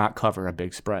that did not cover a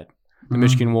big spread, the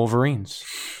Michigan Wolverines,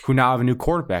 who now have a new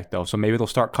quarterback though, so maybe they'll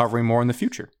start covering more in the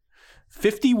future.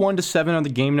 51-7 on the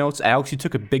game notes. Alex, you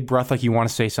took a big breath like you want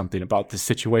to say something about this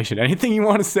situation. Anything you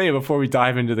want to say before we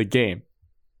dive into the game?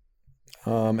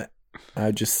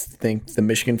 I just think the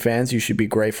Michigan fans, you should be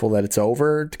grateful that it's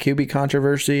over, the QB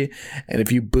controversy. And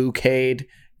if you boo Cade,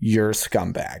 you're a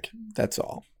scumbag. That's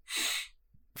all.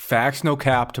 Facts, no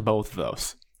cap to both of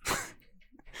those.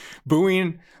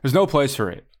 Booing, there's no place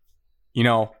for it. You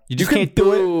know, you just can't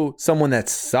do it. boo someone that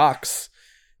sucks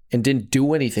and didn't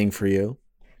do anything for you.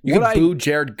 You What can boo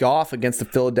Jared Goff against the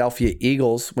Philadelphia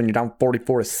Eagles when you're down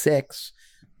 44-6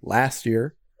 last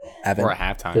year. Evan. Or at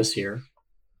halftime. This year.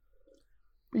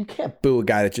 You can't boo a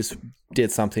guy that just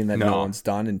did something that no No. one's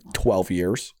done in 12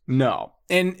 years. No.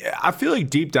 And I feel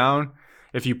like deep down,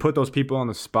 if you put those people on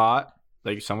the spot,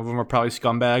 like some of them are probably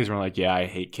scumbags and are like, yeah, I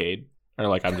hate Cade. Or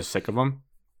like, I'm just sick of him.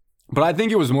 But I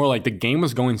think it was more like the game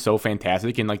was going so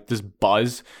fantastic and like this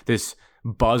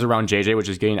buzz around JJ, which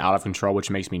is getting out of control, which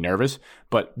makes me nervous.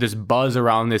 But this buzz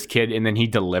around this kid, and then he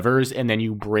delivers, and then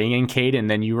you bring in Cade, and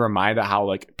then you remind of how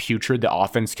like putrid the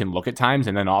offense can look at times,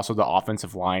 and then also the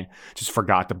offensive line just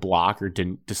forgot to block or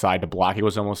didn't decide to block. It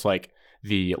was almost like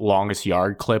the longest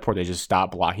yard clip where they just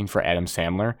stopped blocking for Adam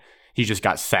Sandler. He just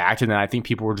got sacked, and then I think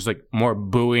people were just like more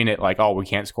booing it, like, "Oh, we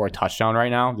can't score a touchdown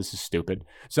right now. This is stupid."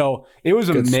 So it was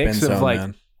a Good mix spin of zone, like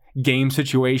man. game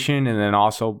situation and then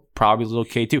also probably a little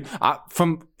K too.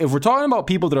 If we're talking about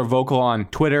people that are vocal on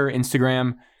Twitter,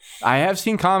 Instagram, I have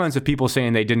seen comments of people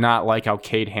saying they did not like how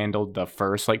Cade handled the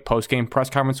first post-game press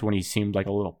conference when he seemed like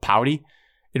a little pouty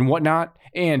and whatnot.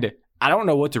 And I don't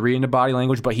know what to read into body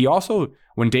language, but he also,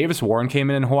 when Davis Warren came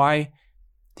in Hawaii,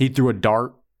 he threw a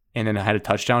dart and then had a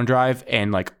touchdown drive,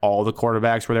 and all the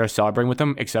quarterbacks were there celebrating with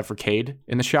him except for Cade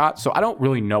in the shot. So I don't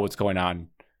really know what's going on.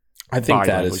 I think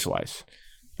that is wise.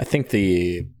 I think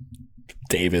the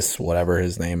Davis, whatever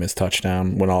his name is,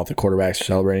 touchdown when all the quarterbacks are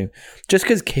celebrating. Just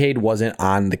because Cade wasn't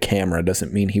on the camera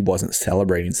doesn't mean he wasn't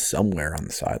celebrating somewhere on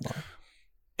the sideline.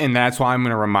 And that's why I'm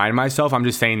going to remind myself. I'm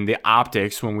just saying the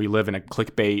optics when we live in a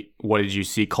clickbait, what did you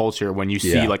see culture, when you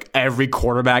see every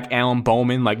quarterback, Alan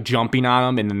Bowman, jumping on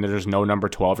him, and then there's no number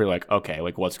 12. You're like, okay,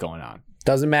 what's going on?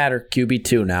 Doesn't matter.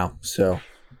 QB2 now, so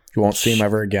you won't see him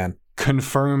ever again.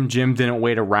 Confirmed Jim didn't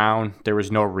wait around. There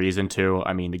was no reason to.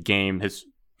 I mean, the game, his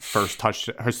first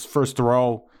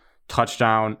throw,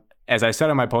 touchdown. As I said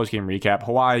in my postgame recap,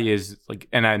 Hawaii is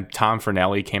and then Tom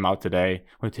Fornelli came out today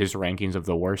with his rankings of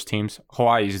the worst teams.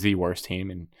 Hawaii is the worst team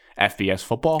in FBS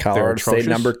football. Colorado State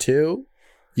number 2,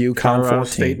 UConn 14.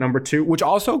 State number 2, which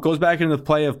also goes back into the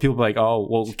play of people like, oh,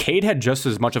 well, Cade had just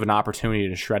as much of an opportunity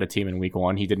to shred a team in week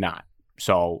 1. He did not.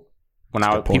 So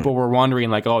when people were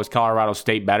wondering oh, is Colorado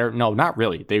State better? No, not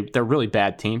really. They're really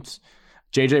bad teams.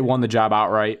 JJ won the job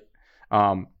outright.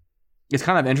 It's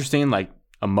kind of interesting,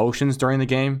 emotions during the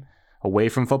game. Away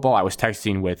from football, I was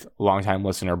texting with longtime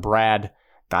listener Brad,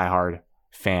 diehard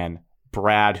fan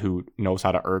Brad, who knows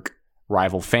how to irk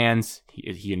rival fans.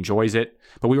 He enjoys it.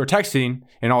 But we were texting,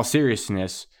 in all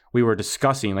seriousness, we were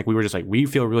discussing, we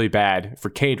feel really bad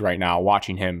for Cade right now,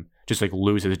 watching him just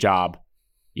lose his job.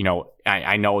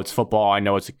 I know it's football. I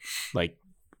know it's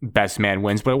best man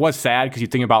wins, but it was sad because you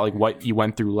think about what you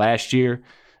went through last year.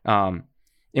 And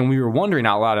we were wondering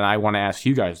out loud, and I want to ask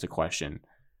you guys the question.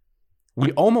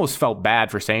 We almost felt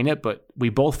bad for saying it, but we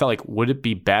both felt would it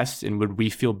be best and would we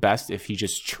feel best if he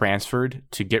just transferred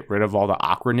to get rid of all the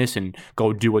awkwardness and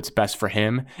go do what's best for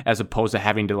him, as opposed to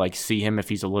having to see him if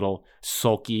he's a little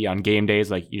sulky on game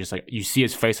days. You see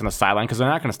his face on the sideline because they're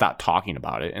not going to stop talking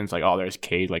about it. And it's oh, there's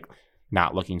Cade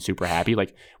not looking super happy.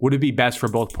 Would it be best for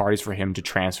both parties for him to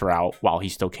transfer out while he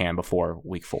still can before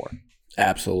week 4?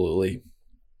 Absolutely.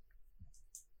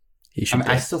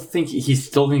 I still think he's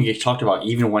still going to get talked about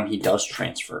even when he does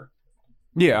transfer.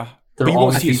 Yeah. They'll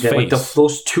always see his face.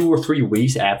 Those 2 or 3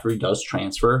 weeks after he does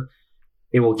transfer,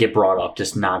 it will get brought up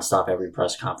just nonstop every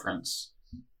press conference.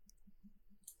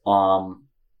 Because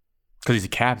he's a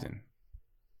captain.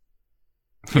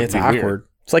 It's awkward. Weird.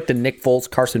 It's like the Nick Foles,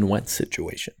 Carson Wentz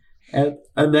situation. And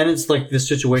then it's this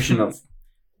situation of,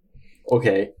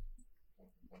 okay,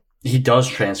 he does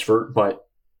transfer, but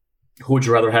who would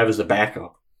you rather have as the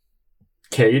backup?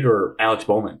 Cade or Alex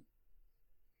Bowman?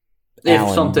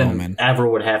 If something ever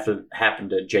would have to happen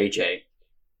to JJ.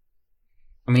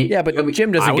 But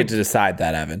Jim doesn't get to decide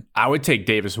that, Evan. I would take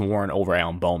Davis Warren over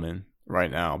Alan Bowman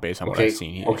right now, based on what I've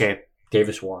seen here. Okay,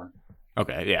 Davis Warren.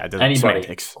 Okay, yeah. Anybody.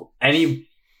 Any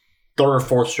 3rd or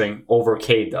 4th string over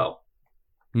Cade, though?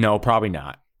 No, probably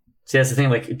not. See, that's the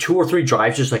thing. 2 or 3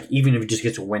 drives, just even if he just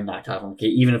gets a win knocked out of him,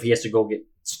 even if he has to go get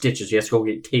stitches, he has to go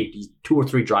get taped, 2 or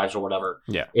 3 drives or whatever.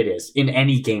 Yeah, it is in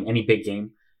any game, any big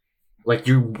game.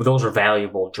 Those are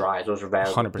valuable drives. Those are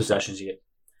valuable 100%. Possessions you get.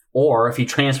 Or if he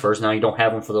transfers, now you don't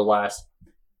have him for the last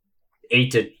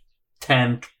 8 to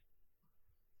 10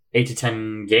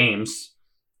 games.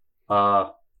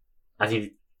 I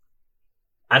think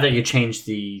you change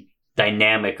the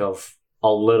dynamic of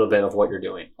a little bit of what you're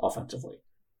doing offensively.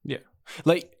 Yeah.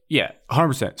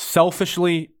 100%.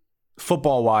 Selfishly,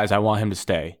 football-wise, I want him to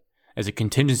stay as a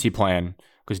contingency plan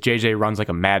because JJ runs like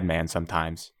a madman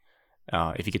sometimes.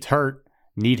 If he gets hurt,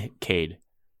 need Cade.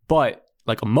 But,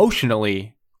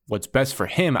 emotionally, what's best for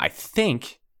him, I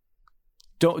think,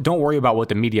 don't worry about what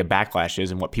the media backlash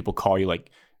is and what people call you,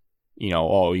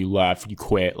 oh, you left, you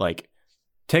quit.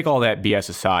 Take all that BS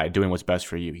aside, doing what's best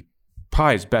for you.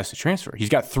 Probably is best to transfer. He's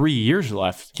got 3 years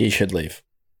left. He should leave.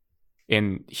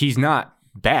 And he's not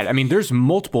bad. There's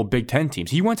multiple Big Ten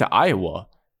teams. He went to Iowa.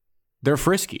 They're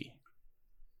frisky.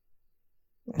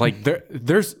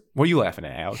 There's what are you laughing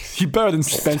at, Alex? He's better than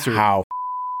Spencer. How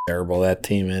terrible that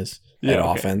team is at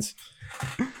offense.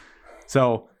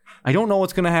 So I don't know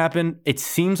what's going to happen. It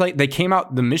seems like they came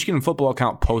out. The Michigan football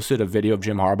account posted a video of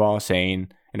Jim Harbaugh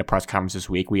saying in a press conference this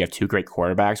week, we have 2 great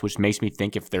quarterbacks, which makes me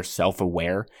think if they're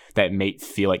self-aware, that may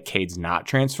feel like Cade's not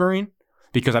transferring.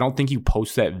 Because I don't think you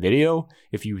post that video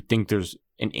if you think there's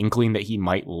an inkling that he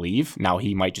might leave. Now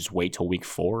he might just wait till week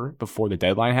 4 before the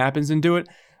deadline happens and do it.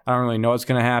 I don't really know what's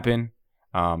going to happen.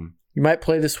 You might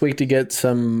play this week to get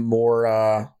some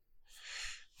more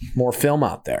film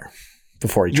out there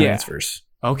before he transfers.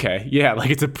 Okay, yeah, like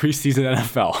it's a preseason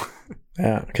NFL.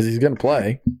 Yeah, because he's going to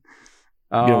play. He's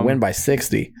going to win by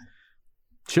 60.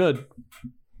 Should.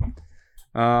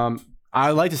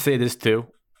 I'd like to say this too.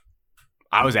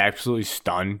 I was absolutely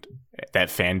stunned that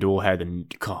FanDuel had the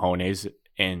cojones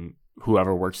and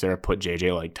whoever works there put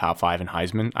JJ like top 5 in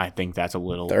Heisman. I think that's a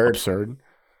little absurd.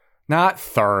 Not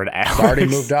third, Alex. He's already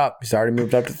moved up. He's already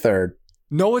moved up to third.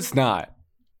 No, it's not.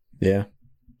 Yeah.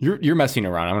 You're messing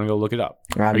around. I'm going to go look it up.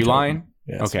 Are you lying?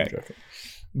 Yeah, okay.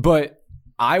 But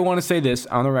I want to say this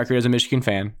on the record as a Michigan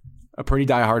fan, a pretty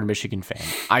diehard Michigan fan.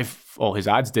 His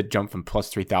odds did jump from plus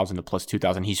 3,000 to plus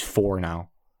 2,000. He's 4 now.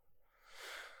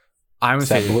 I'm going to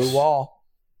say blue this. Wall.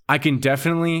 I can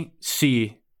definitely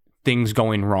see things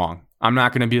going wrong. I'm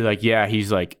not going to be like, yeah,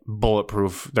 he's like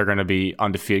bulletproof. They're going to be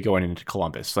undefeated going into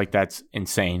Columbus. Like, that's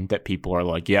insane that people are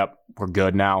like, yep, we're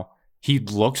good now. He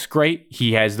looks great.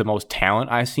 He has the most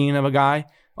talent I've seen of a guy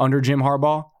under Jim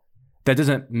Harbaugh. That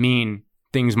doesn't mean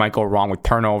things might go wrong with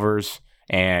turnovers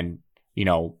and,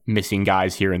 missing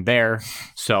guys here and there.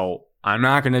 So I'm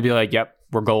not going to be like, yep,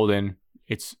 we're golden.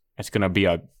 It's going to be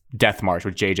a death march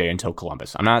with JJ until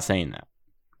Columbus. I'm not saying that.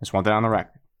 I just want that on the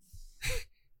record.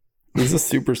 He's a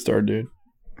superstar, dude.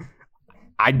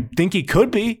 I think he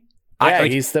could be. Yeah,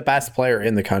 he's the best player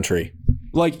in the country.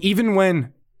 Like, even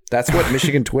when... That's what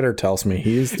Michigan Twitter tells me.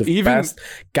 He's the best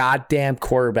goddamn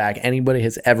quarterback anybody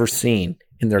has ever seen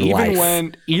in their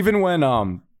life. Even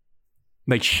when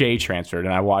like Shea transferred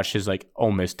and I watched his like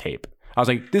Ole Miss tape, I was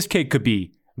like, this kid could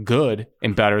be good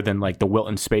and better than like the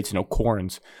Wilton Spates and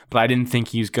O'Corns, but I didn't think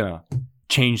he's gonna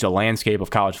change the landscape of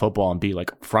college football and be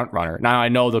like a front runner. Now I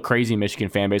know the crazy Michigan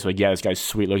fan base like, yeah, this guy's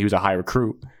sweet. Look, he was a high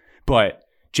recruit, but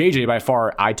JJ by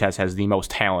far eye test has the most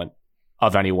talent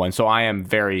of anyone. So I am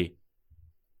very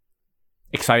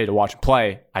excited to watch him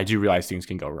play. I do realize things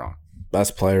can go wrong.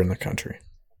 Best player in the country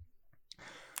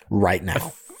right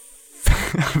now.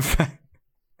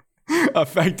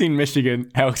 Affecting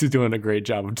Michigan. Alex is doing a great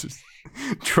job of just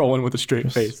trolling with a straight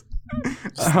face.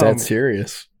 That's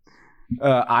serious.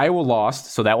 Iowa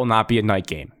lost, so that will not be a night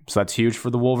game. So that's huge for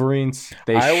the Wolverines.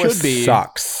 Iowa should be.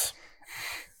 Sucks.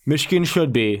 Michigan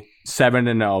should be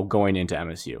 7-0 going into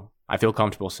MSU. I feel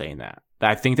comfortable saying that.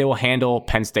 I think they will handle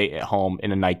Penn State at home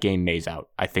in a night game maze out.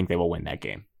 I think they will win that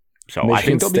game. So Michigan I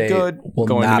think they'll State be good. Will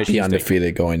going not to Michigan be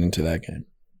undefeated going into that game.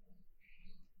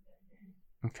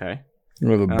 Okay.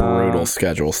 We have a brutal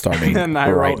schedule starting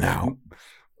right now.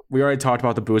 We already talked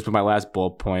about the boos, but my last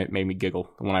bullet point made me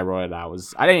giggle when I wrote it out.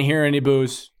 I didn't hear any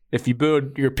boos. If you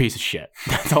booed, you're a piece of shit.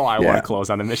 That's all I want to close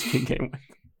on the Michigan game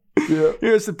with. Yeah.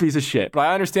 You're just a piece of shit. But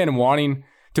I understand wanting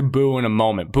to boo in a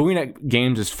moment. Booing at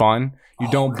games is fun. You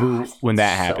don't boo when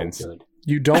that happens. Good.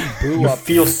 You don't boo you up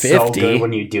feel 50. So good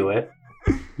when you do it.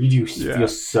 You do feel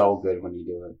so good when you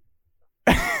do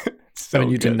it. So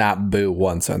you did not boo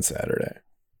once on Saturday.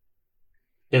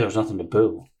 Yeah, there was nothing to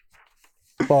boo.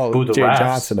 Well, boo the Jay refs.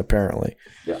 Johnson, apparently.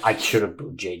 Yeah, I should have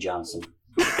booed Jay Johnson.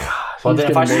 God, well,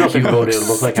 then if I should have booed it, it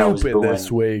looked like I was booing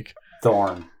this week.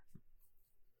 Thorne.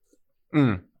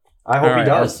 I hope he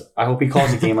does. I hope he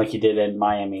calls a game like he did in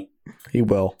Miami. He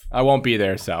will. I won't be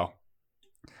there, so.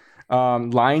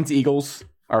 Lions, Eagles,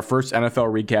 our first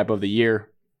NFL recap of the year.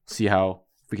 See how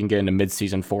we can get into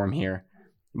midseason form here.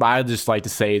 But I'd just like to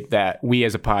say that we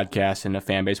as a podcast and a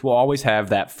fan base will always have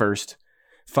that first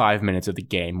 5 minutes of the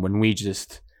game when we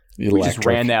just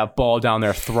ran that ball down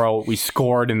their throat. We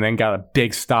scored and then got a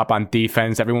big stop on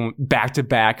defense. Everyone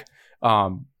back-to-back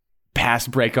pass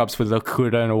breakups with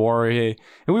Okuda and Awori.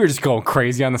 And we were just going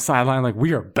crazy on the sideline like,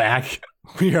 we are back.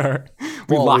 We've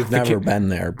never been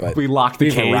there, but we locked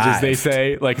the cage, as they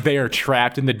say. Like, they are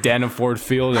trapped in the den of Ford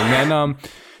Field. And then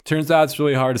turns out it's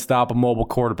really hard to stop a mobile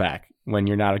quarterback when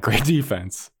you're not a great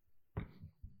defense.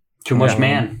 Too much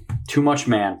man. Too much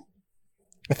man.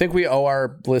 I think we owe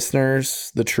our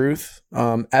listeners the truth.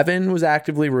 Evan was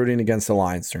actively rooting against the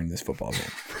Lions during this football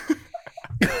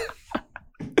game.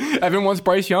 Evan wants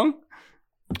Bryce Young?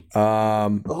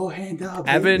 Hand up.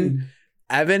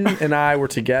 Evan and I were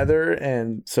together,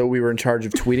 and so we were in charge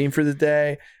of tweeting for the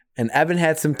day. And Evan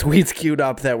had some tweets queued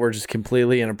up that were just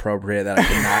completely inappropriate that I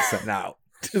could not send out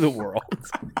to the world.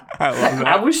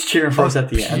 I was cheering for us at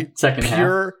the end, second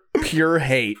half. Pure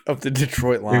hate of the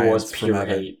Detroit Lions. It was pure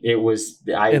hate. It was.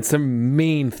 And some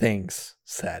mean things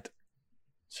said.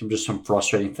 Some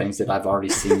frustrating things that I've already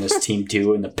seen this team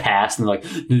do in the past, and like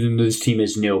this team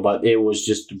is new, but it was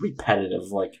just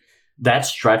repetitive. Like that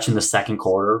stretch in the second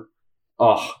quarter.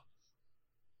 Oh,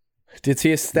 did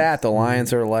see a stat? The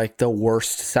Lions are like the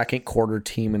worst second quarter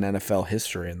team in NFL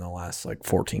history in the last like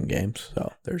 14 games.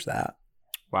 So there's that.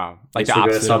 Wow, like the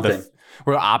opposite of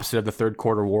We're the opposite of the third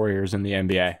quarter Warriors in the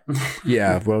NBA.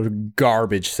 Yeah, well,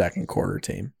 garbage second quarter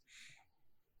team.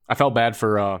 I felt bad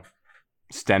for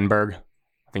Stenberg.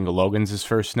 I think Logan's his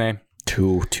first name.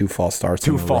 Two false starts.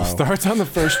 Two false starts on the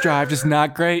first drive. Just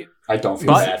not great. I don't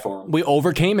feel bad for him. We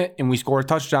overcame it and we scored a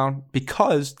touchdown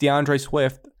because DeAndre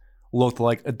Swift looked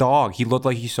like a dog. He looked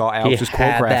like he saw Alex's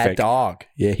quote graphic. That dog.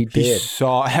 Yeah, he did. He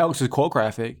saw Alex's quote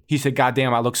graphic. He said, "God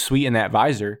damn, I look sweet in that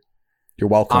visor. You're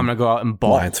welcome. I'm gonna go out and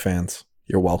ball." Lions fans,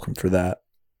 you're welcome for that.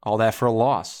 All that for a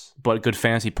loss, but good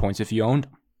fantasy points if you owned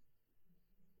them.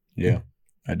 Yeah,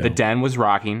 I know. The den was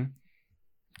rocking.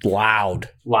 Loud.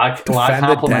 A lot of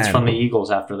compliments from the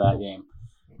Eagles after that game.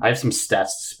 I have some stats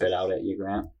to spit out at you,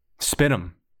 Grant. Spit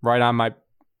them right on my.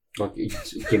 Look,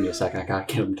 give me a second. I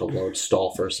gotta get them to load.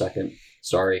 Stall for a second.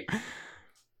 Sorry,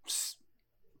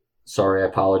 I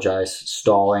apologize.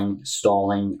 Stalling.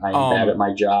 I am bad at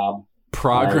my job.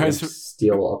 Progress. I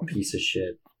steal a piece of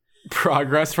shit.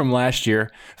 Progress from last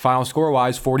year. Final score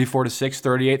wise, 44-6,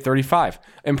 38-35.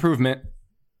 Improvement.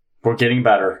 We're getting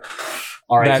better.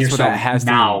 All right, That's what that has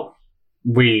now.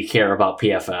 We care about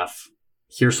PFF.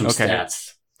 Here's some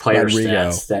stats, player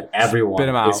stats that everyone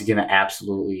is going to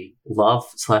absolutely love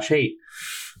 / hate.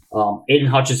 Aiden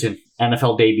Hutchinson,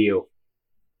 NFL debut.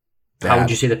 Bad. How would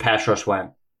you say the pass rush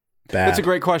went? Bad. That's a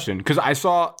great question because I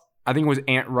think it was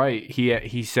Ant Wright.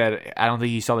 He said, I don't think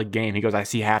he saw the game. He goes, I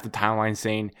see half the timeline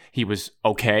saying he was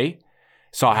okay.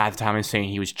 Saw half the timeline saying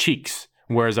he was cheeks.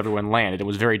 Whereas everyone landed. It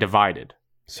was very divided.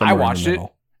 I watched it.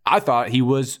 I thought he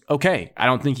was okay. I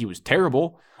don't think he was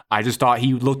terrible. I just thought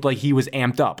he looked like he was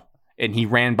amped up, and he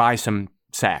ran by some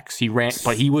sacks. He ran,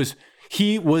 but he was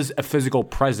a physical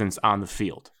presence on the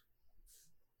field.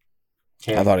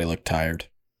 Okay. I thought he looked tired.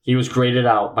 He was graded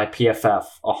out by PFF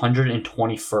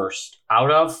 121st out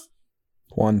of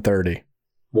 130.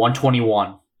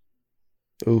 121.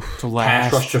 Oof.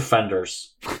 Pass rush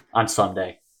defenders on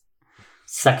Sunday.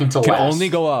 Second to Can last. Only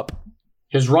go up.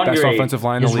 His run Best grade, offensive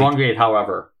line in the league. run grade,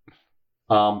 however,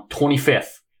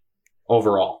 25th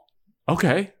overall.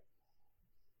 Okay.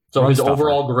 So his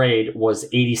overall grade was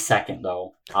 82nd,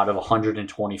 though, out of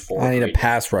 124. I need a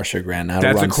pass rusher, Grant, not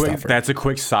that's a run stuffer. That's a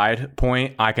quick side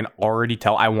point. I can already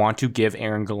tell. I want to give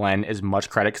Aaron Glenn as much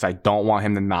credit because I don't want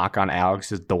him to knock on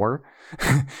Alex's door.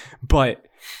 But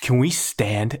can we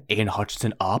stand Aiden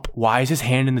Hutchinson up? Why is his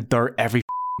hand in the dirt every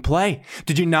play?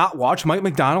 Did you not watch Mike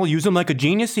McDonald use him like a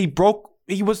genius? He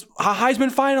was a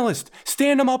Heisman finalist.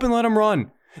 Stand him up and let him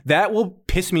run. That will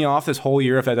piss me off this whole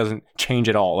year if that doesn't change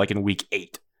at all, like in week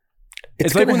 8.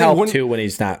 It's going to help, too, when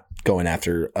he's not going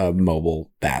after a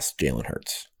mobile, fast Jalen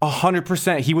Hurts.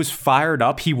 100%. He was fired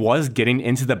up. He was getting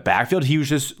into the backfield. He was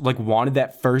just, wanted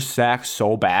that first sack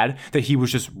so bad that he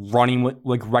was just running with,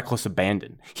 reckless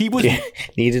abandon. He was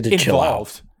needed to chill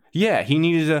out. Yeah, he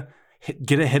needed to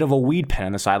get a hit of a weed pen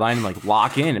on the sideline and,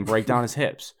 lock in and break down his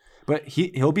hips. But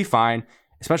he'll be fine,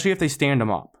 especially if they stand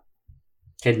him up.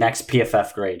 Okay, next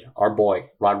PFF grade. Our boy,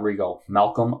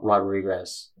 Malcolm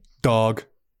Rodriguez. Dog.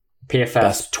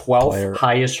 PFF's 12th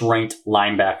highest ranked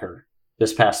linebacker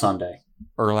this past Sunday.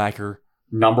 Urlacher.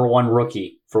 Number 1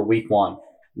 rookie for week 1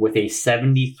 with a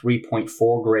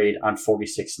 73.4 grade on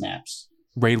 46 snaps.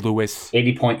 Ray Lewis.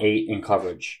 80.8 in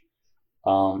coverage.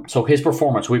 So his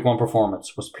performance, week 1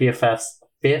 performance, was PFF's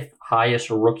 5th highest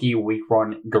rookie week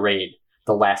 1 grade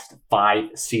the last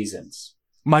 5 seasons.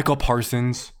 Michael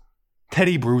Parsons.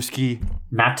 Teddy Bruschi.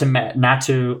 Not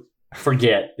to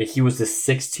forget that he was the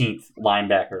 16th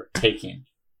linebacker taken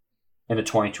in the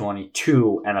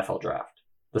 2022 NFL draft.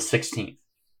 The 16th.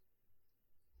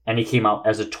 And he came out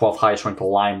as a 12th highest ranked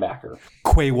linebacker.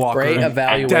 Quay Walker. Great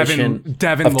evaluation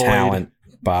Devin of Lloyd. Talent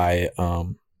by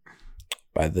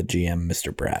the GM,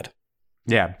 Mr. Brad.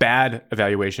 Yeah, bad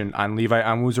evaluation on Levi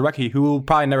Onwuzurike, who will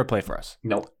probably never play for us.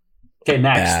 Nope. Okay,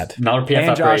 next. Bad. Another PFF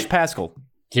and Josh grade. Pascal.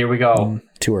 Here we go.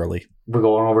 Too early. We're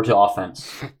going over to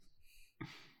offense.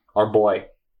 Our boy,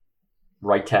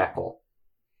 right tackle.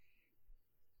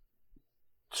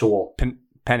 Sewell.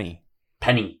 Penny.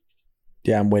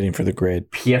 Yeah, I'm waiting for the grade.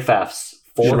 PFF's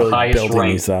 4th highest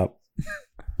ranked up.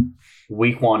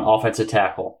 week 1 offensive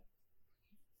tackle.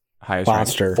 Highest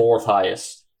Monster. ranked. 4th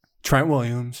highest. Trent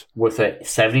Williams. With a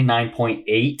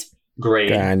 79.8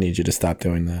 grade. I need you to stop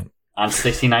doing that. On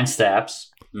 69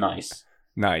 snaps. Nice.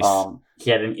 He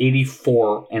had an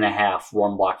 84.5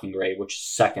 run blocking grade, which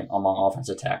is 2nd among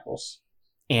offensive tackles.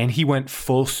 And he went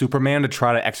full Superman to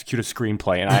try to execute a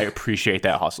screenplay, and I appreciate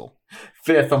that hustle.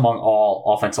 5th among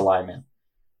all offensive linemen.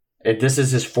 This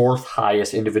is his 4th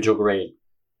highest individual grade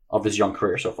of his young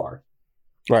career so far.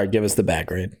 All right, give us the bad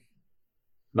grade.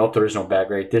 Nope, there is no bad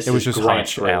grade. This It was is just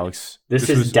Grant's hunch, grade. Alex. This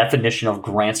is definition of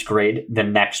Grant's grade. The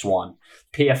next one,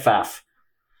 PFF.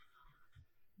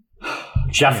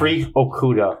 Jeffrey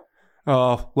Okudah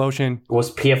Oh, lotion.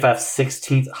 was PFF's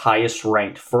 16th highest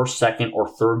ranked first, second, or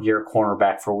third year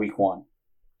cornerback for week 1.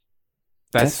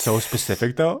 That's so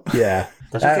specific, though. Yeah.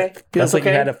 That's That okay. Feels That's like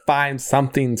okay. you had to find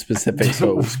something specific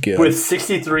so it was good. With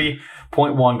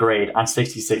 63.1 grade on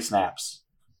 66 snaps.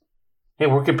 Hey,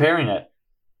 we're comparing it.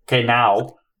 Okay,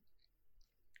 now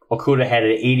Okudah had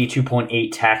an 82.8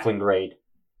 tackling grade.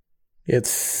 It's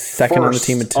second on the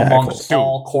team in First amongst tackles.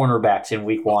 all cornerbacks in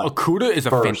week 1. Okudah is a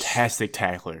First. fantastic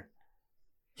tackler.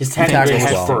 His tackling grade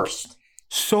tackles was well. first.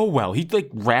 So well. He like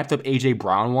wrapped up AJ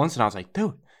Brown once, and I was like,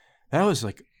 dude, that was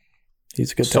like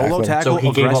He's a good solo tackler. tackle, So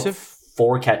he gave up aggressive.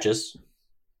 4 catches.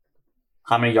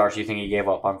 How many yards do you think he gave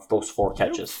up on those 4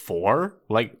 catches? 4?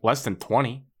 Like less than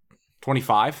 20.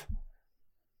 25?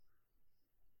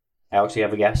 Alex, you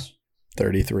have a guess?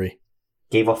 33.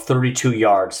 Gave up 32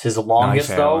 yards. His longest,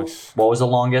 Nice, though, Alex. what was the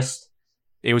longest?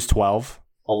 It was 12.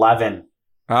 11.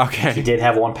 He Okay. did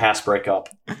have 1 pass breakup.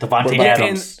 Devontae about-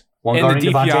 Adams. One And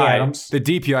guarding Devontae Adams. the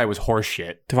DPI was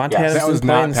horseshit. Devontae Yes. Adams That was didn't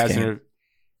play in not this passing. game.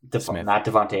 Smith. Not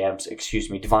Devontae Adams, excuse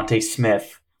me. Devontae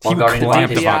Smith. He One guarding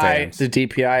clamped Devontae Devontae Smith. Adams. The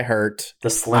DPI hurt. The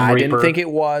Slim I Reaper. didn't think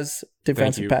it was Thank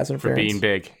defensive you pass for interference. being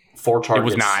big. 4 It targets.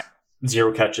 was not.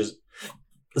 0 catches.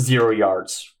 0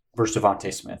 yards versus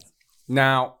Devontae Smith.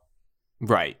 Now,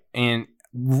 right. And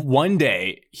one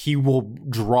day he will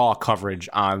draw coverage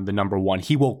on the number 1.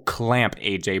 He will clamp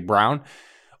AJ Brown.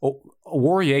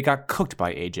 Warrior got cooked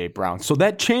by AJ Brown. So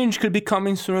that change could be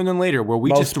coming sooner than later where we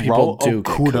Most just people roll do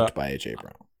get Okudah cooked by AJ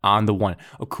Brown. on the 1.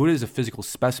 Okudah is a physical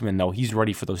specimen, though. He's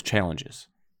ready for those challenges.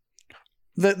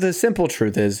 The simple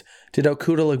truth is, did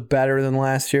Okudah look better than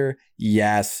last year?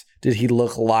 Yes. Did he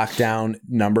look locked down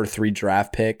number 3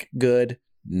 draft pick good?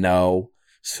 No.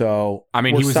 So I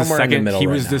mean, we're he was the somewhere in second. middle He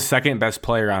right was now. the second best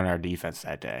player on our defense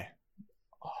that day.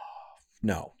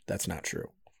 No, that's not true.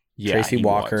 Yeah, Tracy he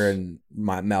Walker was. and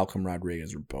Malcolm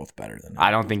Rodriguez were both better than him.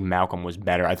 I don't think Malcolm was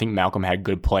better. I think Malcolm had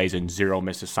good plays and 0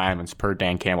 missed assignments per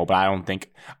Dan Campbell, but I don't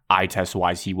think eye test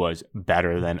wise he was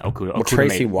better than Okudah. Well, Okudah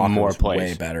Tracy made Walker more was plays.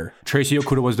 way better. Tracy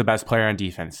Okudah was the best player on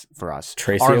defense for us.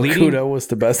 Tracy Our Okudah leading- was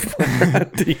the best player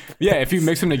on defense. Yeah, if you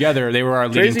mix them together, they were our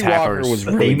leading Tracy Walker tacklers. was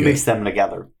But really they good. mixed them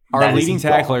together. Our That is leading wrong.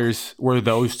 tacklers were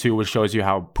those two, which shows you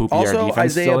how poopy our Also,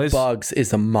 defense still Isaiah is. Buggs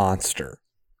is a monster.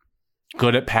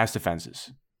 Good at pass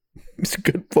defenses. He's a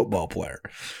good football player.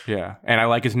 Yeah, and I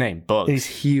like his name, Bugs. He's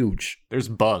huge. There's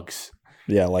Bugs.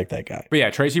 Yeah, I like that guy. But yeah,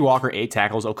 Tracy Walker 8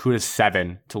 tackles, Okudah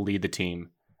 7 to lead the team.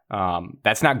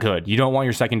 That's not good. You don't want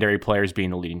your secondary players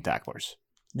being the leading tacklers.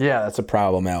 Yeah, that's a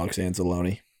problem, Alex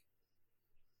Anzalone.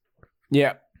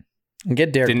 Yeah. And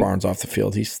get Derek Didn't- Barnes off the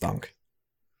field. He stunk.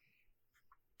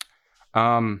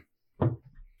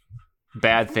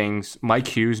 Bad things. Mike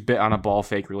Hughes bit on a ball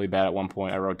fake really bad at one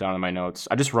point. I wrote down in my notes.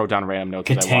 I just wrote down random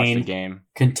notes as I watched the Contain. game.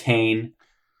 Contain.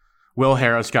 Will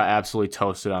Harris got absolutely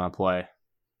toasted on a play.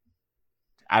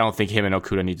 I don't think him and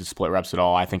Okudah need to split reps at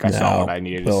all. I think I saw what I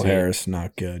needed Will to see. Harris,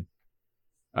 not good.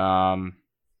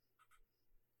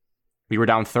 We were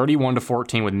down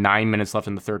 31-14 with 9 minutes left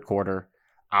in the third quarter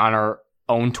on our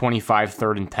own 25,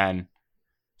 3rd and 10.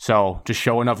 So to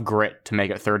show enough grit to make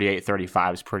it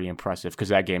 38-35 is pretty impressive because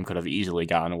that game could have easily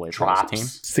gotten away from this team.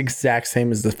 Drops. It's the exact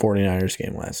same as the 49ers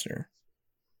game last year.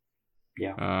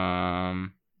 Yeah.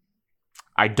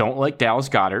 I don't like Dallas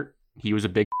Goedert. He was a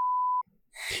big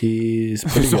He's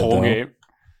pretty the good, whole though. game.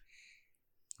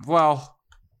 Well,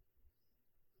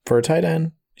 For a tight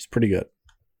end, he's pretty good.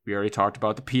 we already talked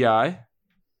about the PI.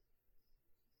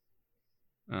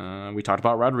 We talked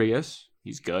about Rodriguez.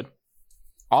 He's good.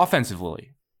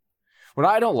 Offensively, what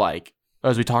I don't like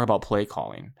as we talk about play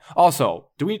calling. Also,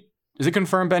 is it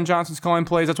confirmed Ben Johnson's calling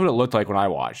plays? That's what it looked like when I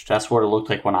watched. That's what it looked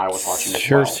like when I was watching it.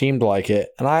 Sure seemed like it.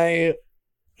 And I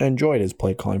enjoyed his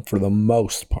play calling for the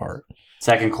most part.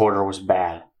 Second quarter was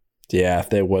bad. Yeah,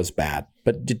 it was bad.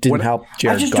 But it didn't help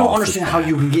Jared I just Goff don't was understand how bad.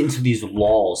 you can get into these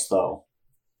lulls, though.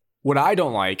 What I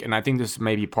don't like, and I think this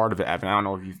may be part of it, Evan, I don't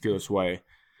know if you feel this way.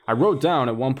 I wrote down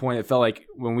at one point, it felt like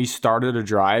when we started a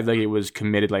drive, like it was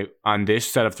committed, like on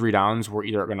this set of 3 downs, we're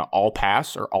either going to all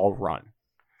pass or all run.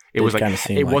 It was like, kinda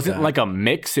seemed it like wasn't that. like a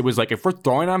mix. It was like, if we're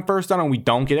throwing on first down and we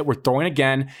don't get it, we're throwing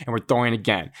again and we're throwing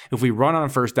again. If we run on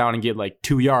first down and get like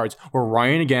 2 yards, we're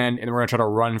running again and we're going to try to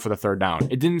run for the 3rd down.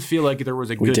 It didn't feel like there was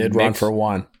a We good did mix. run for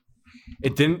 1.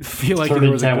 It didn't feel like 3rd there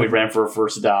and was a 10, we good... ran for a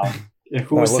first down.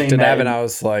 Who I was looked saying at that? Evan, I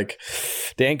was like,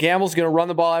 Dan Campbell's going to run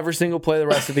the ball every single play the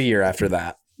rest of the year after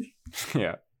that.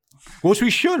 Yeah. Which we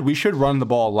should. We should run the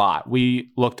ball a lot.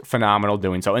 We looked phenomenal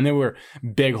doing so. And there were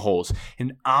big holes.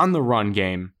 And on the run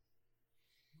game,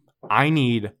 I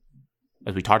need,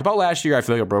 as we talked about last year, I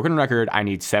feel like a broken record. I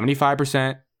need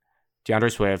 75%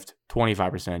 DeAndre Swift,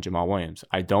 25% Jamal Williams.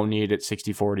 I don't need it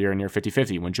 60-40 or near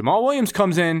 50-50. When Jamal Williams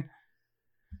comes in,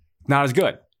 not as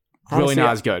good. Really Honestly,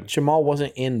 not as good. Jamal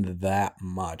wasn't in that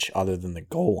much other than the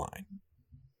goal line.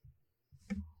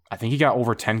 I think he got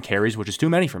over 10 carries, which is too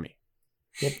many for me.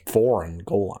 He had 4 in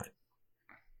goal line.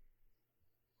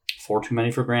 4 too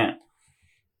many for Grant.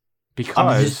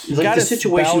 Because it's like the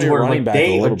situations where like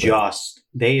they adjust,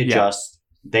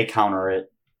 they counter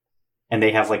it, and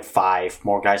they have like 5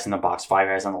 more guys in the box, 5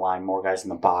 guys on the line, more guys in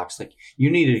the box. Like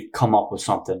you need to come up with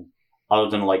something other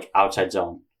than like outside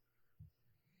zone,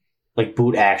 like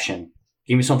boot action.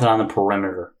 Give me something on the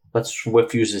perimeter. Let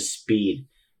Swift use his speed.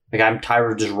 Like I'm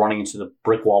tired of just running into the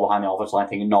brick wall behind the offensive line,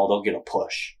 thinking no, they'll get a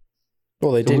push.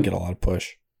 Well, they did get a lot of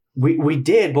push. We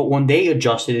did, but when they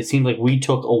adjusted, it seemed like we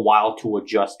took a while to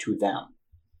adjust to them.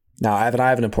 Now, I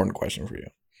have an important question for you.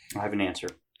 I have an answer.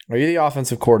 Are you the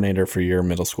offensive coordinator for your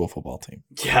middle school football team?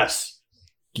 Yes.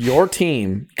 Your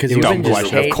team, because you've been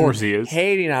just of course he is.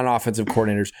 hating on offensive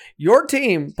coordinators. Your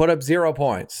team put up 0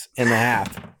 points in the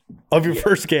half of your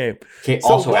first game. Okay, So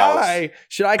also, why Alex,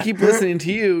 should I keep listening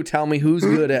to you tell me who's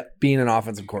good at being an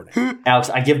offensive coordinator? Alex,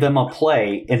 I give them a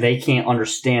play, and they can't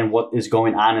understand what is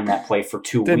going on in that play for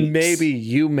 2 weeks. Then maybe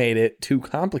you made it too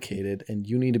complicated, and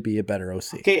you need to be a better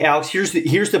OC. Okay, Alex, here's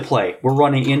the play. We're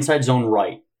running inside zone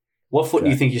right. What foot do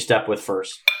you think you step with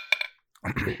first?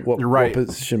 You're right. What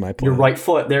position am I playing? Your right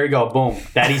foot. There you go. Boom.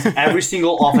 That is every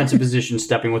single offensive position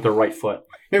stepping with their right foot.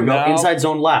 Here we go. No. Inside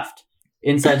zone left.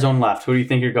 Inside zone left. Who do you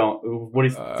think you're going?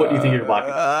 What foot do you think you're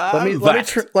blocking?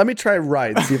 Let me try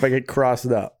right. See if I get crossed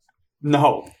up.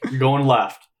 No, you're going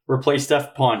left. Replace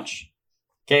Steph punch.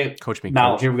 Okay. Coach me.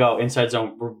 Now Coach. here we go. Inside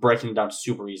zone. We're breaking it down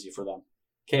super easy for them.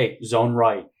 Okay. Zone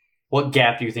right. What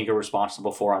gap do you think you're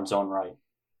responsible for on zone right?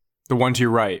 The one to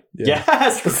your right. Yeah.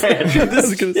 Yes, Grant. I was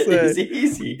This gonna is say.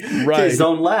 easy. Right. Okay,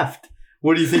 zone left.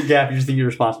 What do you think gap you think you're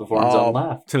responsible for on zone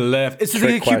left? To the left. It's just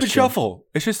Trick like a Cupid question. shuffle.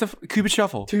 It's just a Cupid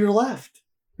shuffle. To your left.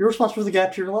 You're responsible for the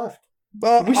gap to your left.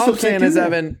 Well, We all still I'm saying can't do is, that.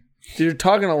 Evan, you're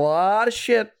talking a lot of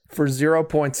shit for 0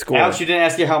 point score. Alex, you didn't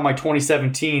ask you how my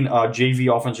 2017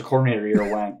 JV offensive coordinator year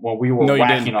went when we were No, you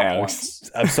racking didn't, up Alex.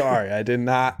 points. I'm sorry.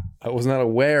 I was not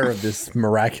aware of this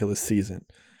miraculous season.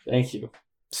 Thank you.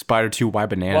 Spider 2 Y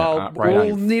banana. Well, right on we'll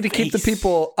your need to keep the face.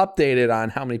 people updated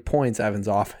on how many points Evan's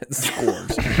offense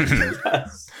scores.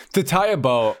 Yes. To tie a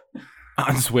bow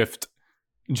on Swift,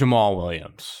 Jamal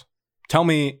Williams. Tell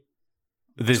me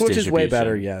this Which is way distribution.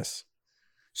 better, yes.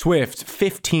 Swift,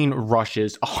 15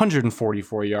 rushes,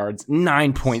 144 yards,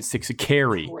 9.6 a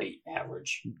carry. Great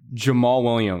average. Jamal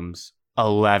Williams,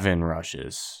 11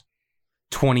 rushes,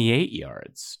 28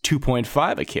 yards,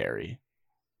 2.5 a carry.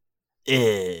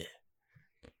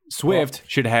 Swift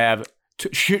should have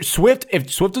Swift.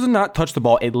 If Swift does not touch the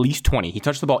ball at least 20, he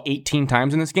touched the ball 18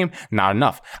 times in this game. Not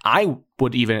enough. I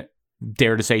would even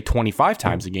dare to say 25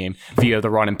 times a game via the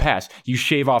run and pass. You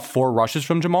shave off 4 rushes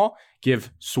from Jamal,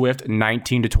 give Swift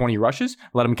 19 to 20 rushes,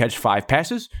 let him catch 5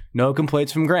 passes. No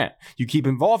complaints from Grant. You keep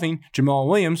involving Jamal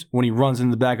Williams when he runs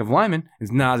in the back of linemen.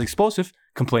 Is not as explosive.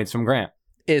 Complaints from Grant.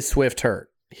 Is Swift hurt?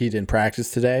 He didn't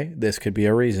practice today. This could be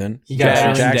a reason. He got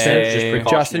Veteran Justin Day. Jackson. Just Justin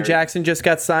precautionary. Jackson just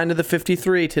got signed to the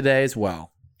 53 today as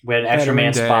well. We had an extra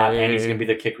man Veteran spot, Day. and he's going to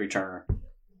be the kick returner.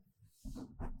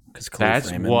 Because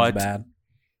That's Raymond what- was bad.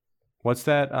 What's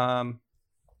that?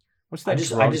 What's that I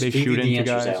just drug they gave shoot you the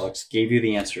into answers, guys? Alex. Gave you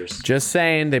the answers. Just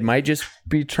saying, they might just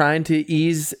be trying to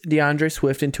ease DeAndre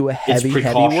Swift into a It's heavy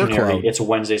precautionary. workload. It's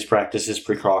Wednesday's practice is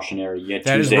precautionary. You had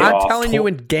That is Tuesday I'm off. telling you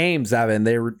in games, Evan,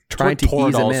 they were trying to ease him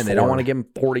Toradol's in. They don't for. want to give him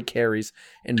 40 carries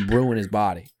and ruin his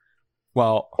body.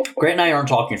 Well, Grant and I aren't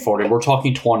talking 40. We're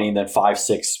talking 20 and then 5,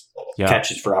 6 yeah.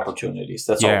 catches for opportunities.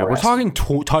 That's Yeah, all we're asking.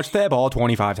 talking touch that ball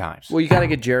 25 times. Well, you got to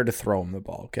get Jared to throw him the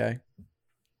ball, okay?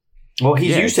 Well,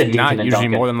 he's Yeah, used to it's not Deacon and usually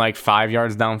Duncan. more than like 5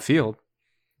 yards downfield.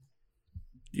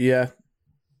 Yeah.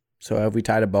 So have we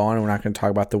tied a bow on and we're not going to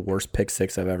talk about the worst pick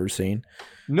six I've ever seen?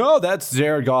 No, that's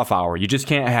Jared Goff hour. You just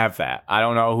can't have that. I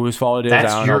don't know whose fault it is.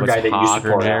 That's I don't your know if guy it's that you Hawk or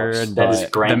support, Alex. Jared, That is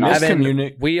but Grant the Knight.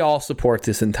 miscommunication. We all support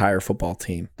this entire football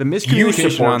team. The You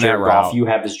miscommunication support on that Jared route Goff. You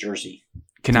have his jersey.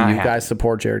 cannot Do you happen. guys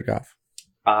support Jared Goff?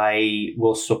 I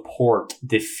will support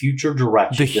the future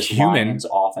direction The this human- Lions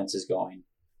offense is going.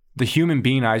 The human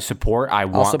being I support, I I'll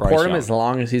want support Bryce him Young. as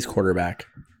long as he's quarterback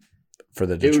for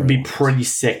the It Detroit would be Lions. pretty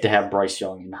sick to have Bryce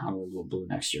Young and Honolulu Blue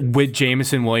next year. With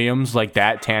Jameson Williams, like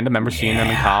that tandem. Remember seeing them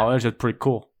in college? That's pretty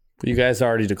cool. You guys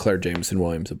already declared Jameson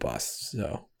Williams a bust,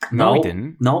 so No, he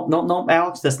didn't. No,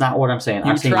 Alex. That's not what I'm saying.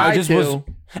 I'm saying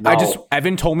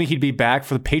Evan told me he'd be back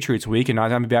for the Patriots week, and not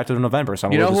going to be back till November.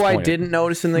 So you know who I didn't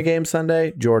notice in the game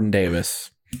Sunday? Jordan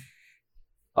Davis.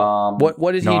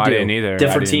 What did he do? I didn't either.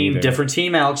 Different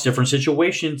team, Alex. Different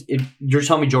situations. You're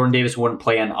telling me Jordan Davis wouldn't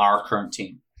play on our current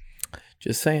team?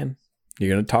 Just saying.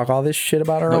 You're going to talk all this shit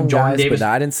about our own Jordan guys, Davis, but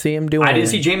I didn't see him doing it. I didn't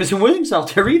see Jameson Williams out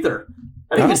there either.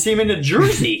 I didn't even see him in a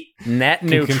jersey. Net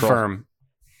neutral. Confirm.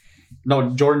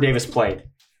 No, Jordan Davis played.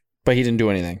 But he didn't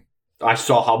do anything. I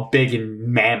saw how big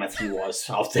and mammoth he was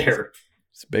out there.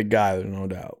 He's a big guy, there's no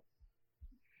doubt.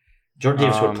 Jordan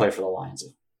Davis would play for the Lions.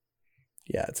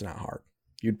 Yeah, it's not hard.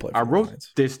 You'd play for the Lions. I Lions. wrote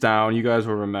this down. You guys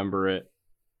will remember it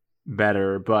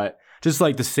better. But just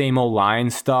like the same old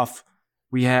Lions stuff,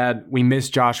 we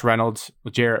missed Josh Reynolds.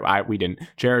 We didn't.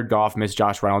 Jared Goff missed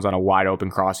Josh Reynolds on a wide open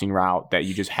crossing route that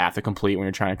you just have to complete when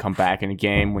you're trying to come back in a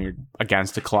game when you're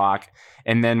against the clock.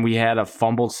 And then we had a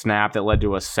fumbled snap that led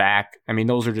to a sack. I mean,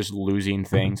 those are just losing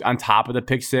things. On top of the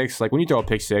pick six, like when you throw a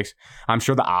pick six, I'm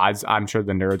sure the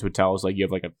nerds would tell us like you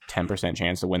have like a 10%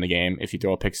 chance to win the game if you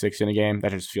throw a pick six in a game.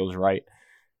 That just feels right.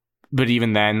 But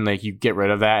even then, like you get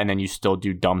rid of that and then you still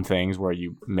do dumb things where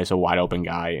you miss a wide open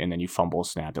guy and then you fumble a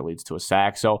snap that leads to a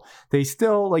sack. So they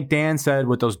still, like Dan said,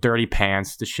 with those dirty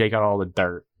pants to shake out all the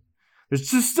dirt. They're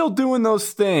just still doing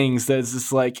those things that's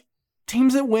just like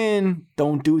teams that win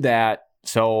don't do that.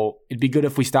 So it'd be good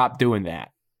if we stopped doing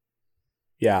that.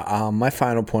 Yeah, my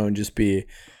final point would just be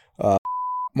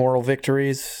moral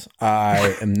victories.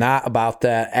 I am not about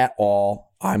that at all.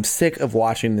 I'm sick of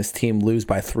watching this team lose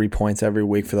by 3 points every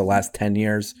week for the last 10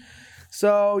 years.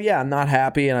 So, yeah, I'm not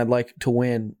happy, and I'd like to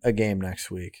win a game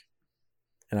next week.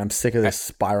 And I'm sick of this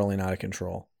spiraling out of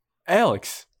control.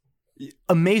 Alex,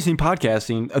 amazing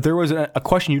podcasting. There was a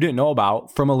question you didn't know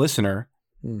about from a listener.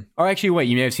 Or actually, wait,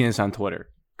 you may have seen this on Twitter,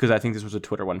 because I think this was a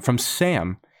Twitter one. From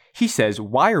Sam. He says,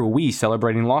 why are we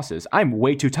celebrating losses? I'm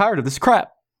way too tired of this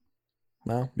crap.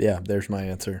 Well, yeah, there's my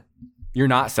answer. You're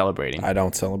not celebrating. I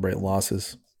don't celebrate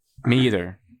losses. Me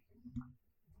either.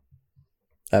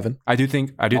 Evan? I do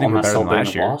think we're better than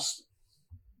last year.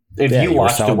 If you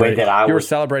watched the way that I was... You were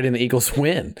celebrating the Eagles'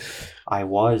 win. I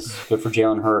was. Good for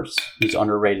Jalen Hurts. He's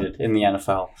underrated in the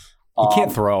NFL. He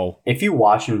can't throw. If you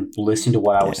watch and listen to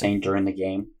what I was saying during the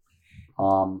game,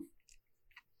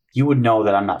 you would know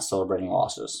that I'm not celebrating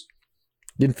losses.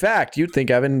 In fact, you'd think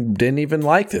Evan didn't even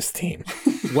like this team.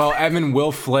 Well, Evan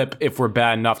will flip if we're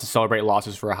bad enough to celebrate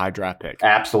losses for a high draft pick.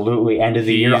 Absolutely. End of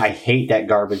the year. I hate that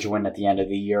garbage win at the end of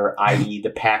the year, i.e. the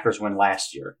Packers win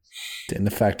last year. Didn't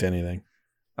affect anything.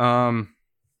 No,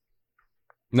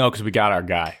 because we got our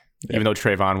guy. Yep. Even though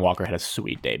Trayvon Walker had a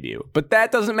sweet debut. But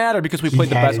that doesn't matter because we played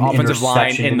the best offensive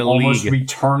line in the league. Almost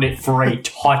returned it for a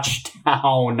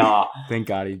touchdown. Thank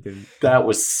God he didn't. That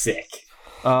was sick.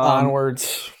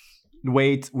 Onwards.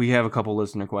 Wait, we have a couple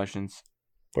listener questions.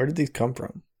 Where did these come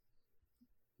from?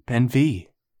 Ben V.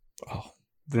 Oh.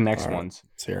 The next ones.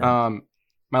 My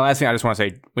last thing I just want to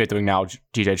say, we have to acknowledge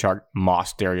DJ Chark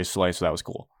mossed Darius Slay, so that was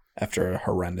cool. After a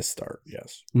horrendous start,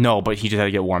 yes. No, but he just had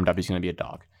to get warmed up. He's going to be a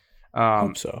dog.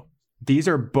 Hope so. These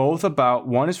are both about,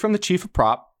 one is from the Chief of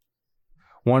Prop,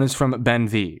 one is from Ben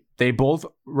V. They both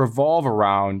revolve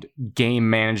around game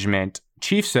management.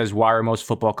 Chief says, why are most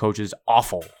football coaches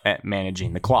awful at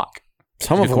managing the clock?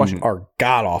 Some of them are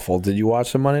god-awful. Did you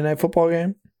watch the Monday Night Football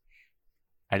game?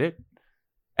 I did.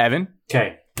 Evan?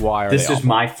 Okay. Why are this they is awful?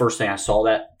 My first thing. I saw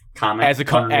that comment.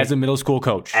 As a middle school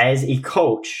coach. As a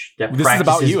coach that this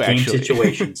practices is about you, game actually.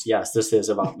 situations. Yes, this is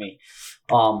about me.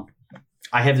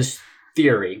 I have this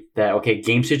theory that,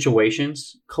 game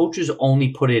situations, coaches only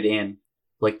put it in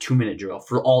like 2-minute drill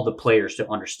for all the players to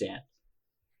understand.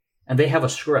 And they have a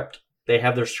script. They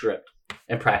have their script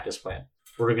and practice plan.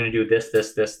 We're going to do this,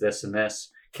 and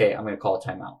this. Okay, I'm going to call a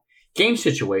timeout. Game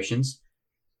situations,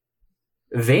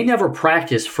 they never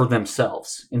practice for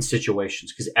themselves in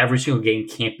situations because every single game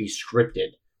can't be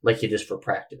scripted like it is for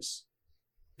practice.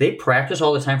 They practice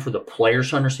all the time for the players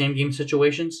to understand game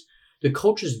situations. The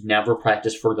coaches never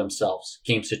practice for themselves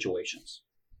game situations.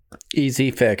 Easy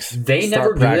fix. They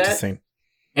never do that.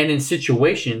 And in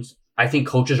situations, I think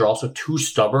coaches are also too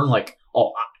stubborn. Like,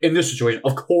 in this situation,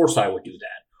 of course I would do that.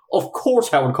 Of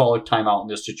course I would call a timeout in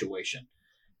this situation.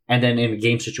 And then in a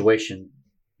game situation,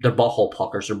 their butthole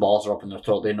puckers, their balls are up in their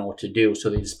throat. They know what to do, so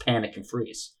they just panic and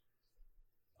freeze.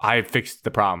 I fixed the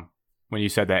problem. When you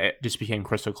said that, it just became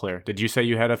crystal clear. Did you say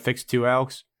you had a fix too,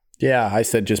 Alex? Yeah, I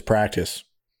said just practice.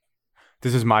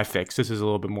 This is my fix. This is a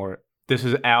little bit more. This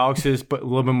is Alex's, but a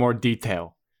little bit more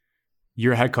detail.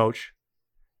 You're a head coach.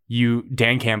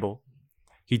 Dan Campbell.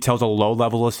 He tells a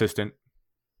low-level assistant,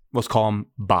 let's call him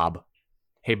Bob.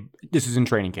 hey, this is in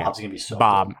training camp. Bob's gonna be so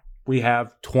Bob, good. we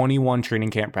have 21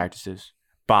 training camp practices.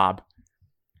 Bob,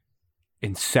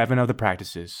 in 7 of the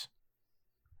practices,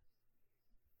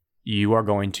 you are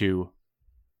going to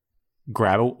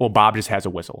Bob just has a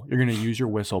whistle. You're going to use your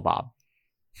whistle, Bob,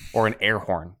 or an air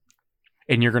horn,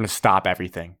 and you're going to stop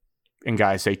everything. And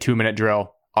guys say 2-minute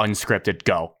drill, unscripted,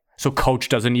 go. So coach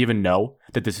doesn't even know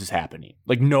that this is happening.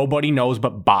 Like nobody knows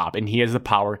but Bob, and he has the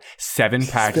power. 7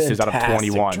 practices out of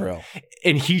 21, drill.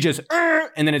 And he just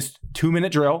and then it's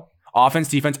 2-minute drill, offense,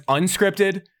 defense,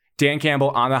 unscripted. Dan Campbell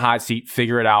on the hot seat,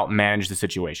 figure it out, manage the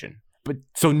situation. But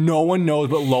so no one knows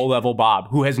but low-level Bob,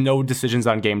 who has no decisions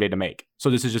on game day to make.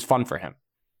 So this is just fun for him.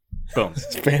 Boom.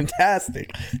 It's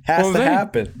fantastic. Has to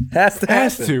happen. Has to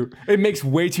happen. It makes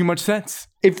way too much sense.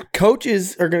 If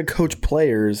coaches are going to coach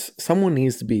players, someone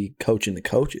needs to be coaching the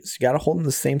coaches. You got to hold them to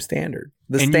the same standard.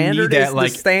 The standard is the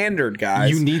standard, guys.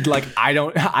 You need I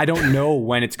don't know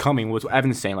when it's coming. What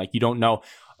Evan's saying, you don't know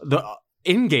the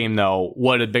in game though.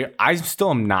 I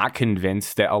still am not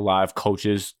convinced that a lot of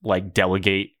coaches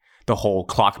delegate the whole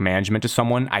clock management to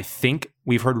someone. I think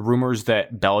we've heard rumors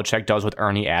that Belichick does with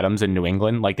Ernie Adams in New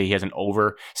England, that he has an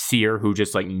overseer who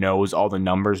just knows all the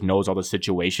numbers, knows all the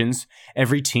situations.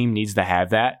 Every team needs to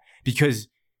have that because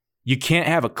you can't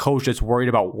have a coach that's worried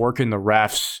about working the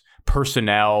refs,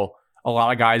 personnel. A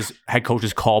lot of guys, head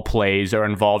coaches call plays, are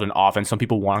involved in offense. Some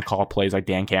people want to call plays like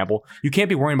Dan Campbell. You can't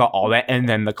be worrying about all that and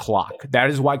then the clock. That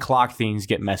is why clock things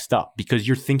get messed up because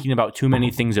you're thinking about too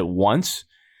many things at once.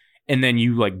 And then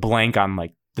you blank on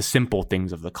the simple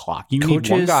things of the clock. You need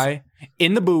one guy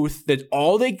in the booth that's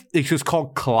it's just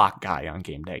called clock guy on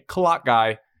game day. Clock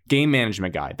guy, game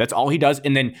management guy. That's all he does.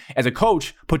 And then as a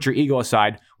coach, put your ego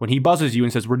aside. When he buzzes you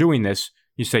and says, we're doing this,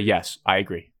 you say, yes, I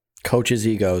agree. Coaches'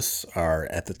 egos are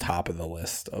at the top of the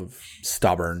list of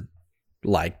stubborn,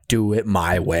 do it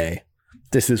my way.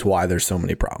 This is why there's so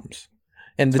many problems.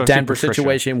 And the Denver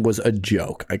situation was a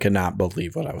joke. I could not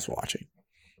believe what I was watching.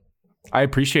 I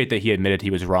appreciate that he admitted he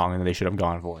was wrong and that they should have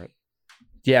gone for it.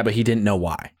 Yeah, but he didn't know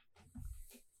why.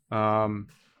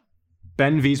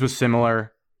 Ben V's was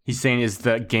similar. He's saying, is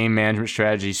the game management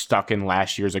strategy stuck in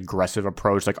last year's aggressive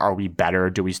approach? Are we better?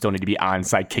 Do we still need to be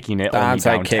onside kicking it? The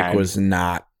onside kick was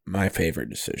not my favorite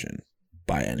decision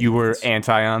by any You were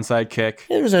anti-onside kick?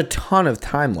 There was a ton of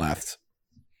time left.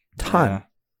 Yeah.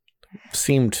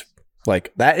 Seemed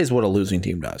that is what a losing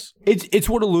team does. It's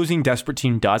what a losing, desperate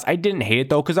team does. I didn't hate it,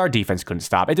 though, because our defense couldn't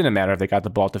stop. It didn't matter if they got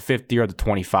the ball at the 50 or the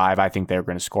 25. I think they were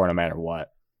going to score no matter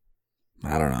what.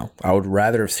 I don't know. I would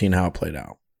rather have seen how it played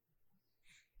out.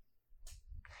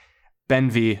 Ben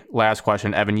V, last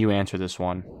question. Evan, you answer this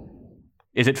one.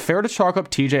 Is it fair to chalk up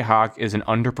TJ Hawk as an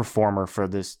underperformer for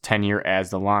this tenure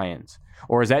as the Lions?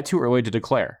 Or is that too early to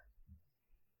declare?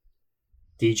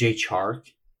 DJ Chark?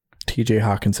 TJ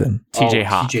Hawkinson. TJ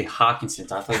Hawk. TJ Hawkinson.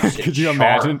 I thought you said Could you Chark.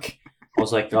 imagine? I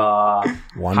was like,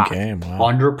 one game.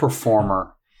 Wow.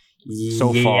 Underperformer.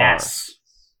 So far. Yes.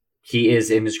 He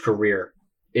is in his career.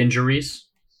 Injuries,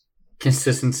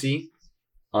 consistency.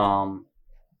 Now,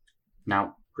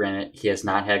 granted, he has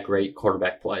not had great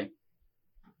quarterback play.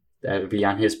 That would be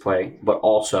on his play. But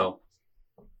also,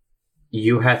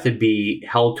 you have to be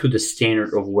held to the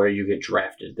standard of where you get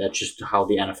drafted. That's just how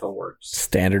the NFL works.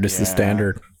 Standard is the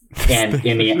standard. And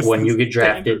when you get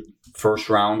drafted first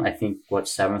round, I think,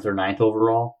 7th or 9th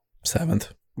overall? 7th.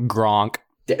 Gronk.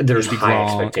 There's high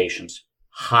expectations.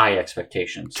 High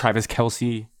expectations. Travis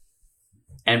Kelce.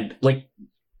 And, the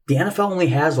NFL only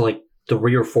has,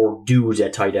 3 or 4 dudes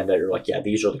at tight end that are yeah,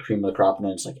 these are the cream of the crop, and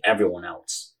then it's everyone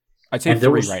else. I'd say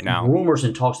 3 right now. Rumors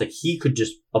and talks he could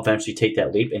just eventually take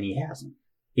that leap, and he hasn't.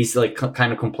 He's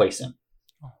kind of complacent.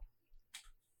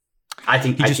 I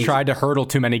think he just tried to hurdle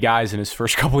too many guys in his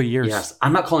first couple of years. Yes,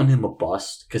 I'm not calling him a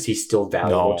bust because he's still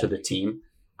valuable to the team.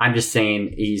 I'm just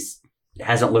saying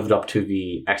hasn't lived up to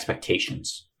the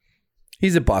expectations.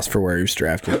 He's a bust for where he was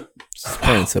drafted. It's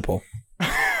plain and simple.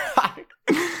 I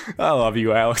love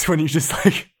you, Alex, when you just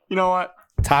you know what?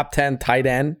 Top 10 tight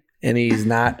end, and he's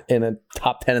not in a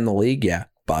top 10 in the league. Yeah,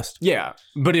 bust. Yeah,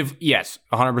 but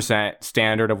 100%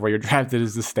 standard of where you're drafted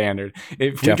is the standard.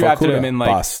 If we drafted him in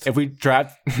bust. if we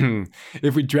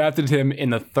drafted him in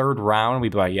the 3rd round,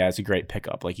 we'd be yeah, it's a great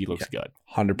pickup. He looks good.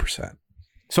 100%.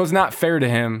 So it's not fair to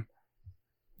him.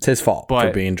 It's his fault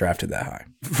for being drafted that high.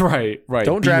 Right.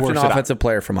 Don't draft an offensive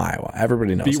player from Iowa.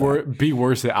 Everybody knows that. Be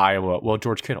worse at Iowa. Well,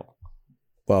 George Kittle.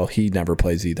 Well, he never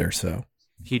plays either, so.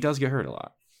 He does get hurt a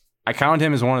lot. I count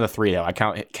him as one of the 3, though. I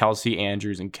count Kelce,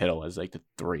 Andrews, and Kittle as the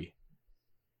 3.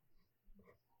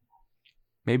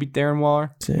 Maybe Darren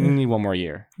Waller. Yeah. We need one more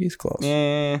year. He's close.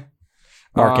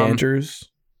 Mark Andrews.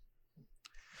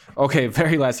 Okay,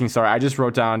 very last thing. Sorry, I just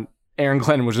wrote down Aaron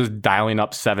Glenn was just dialing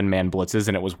up 7-man blitzes,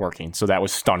 and it was working. So that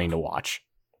was stunning to watch.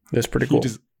 That's pretty cool. He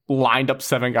just lined up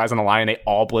 7 guys on the line, and they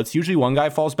all blitz. Usually one guy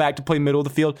falls back to play middle of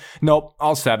the field. Nope,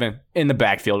 all 7 in the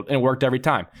backfield, and it worked every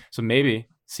time. So maybe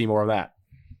see more of that.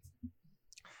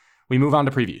 We move on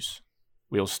to previews.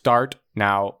 We'll start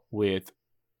now with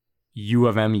U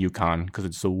of M UConn because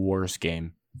it's the worst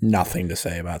game. Nothing to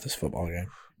say about this football game.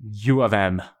 U of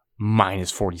M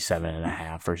minus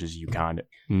 47.5 versus UConn.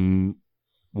 Noon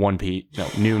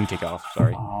kickoff.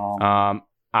 Sorry.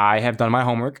 I have done my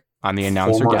homework on the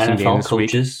announcer guessing game this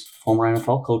week. Former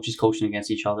NFL coaches coaching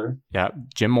against each other. Yeah,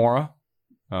 Jim Mora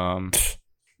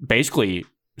basically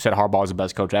said Harbaugh is the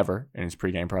best coach ever in his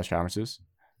pregame press conferences.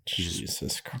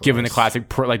 Jesus Christ. Given the classic,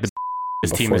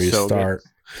 this team is so good.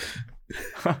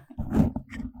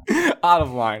 Out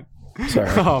of line. Sorry.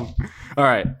 All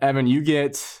right, Evan, you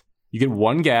get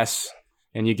one guess,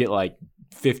 and you get like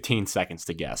 15 seconds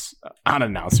to guess on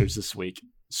announcers this week.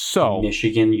 So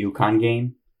Michigan UConn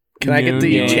game. Can I get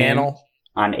the channel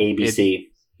on ABC?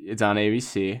 It's on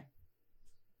ABC.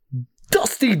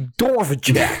 Dusty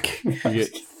Dorvacek. You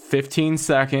get 15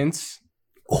 seconds.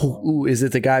 Ooh, is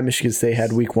it the guy Michigan State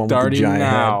had week 1 starting with the giant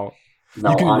now? head?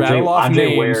 No, you can rattle off Andre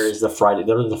names. Ware is the Friday.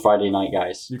 They're the Friday night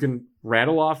guys. You can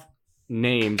rattle off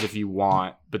names if you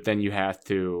want, but then you have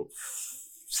to.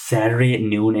 Saturday at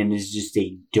noon, and it's just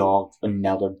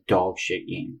another dog shit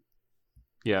game.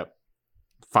 Yep.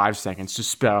 5 seconds.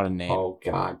 Just spit out a name. Oh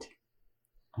God,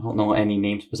 I don't know any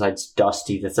names besides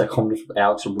Dusty. That's like home to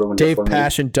Alex ruined Dave it for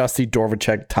Passion, Dusty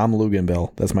Dorvacek, Tom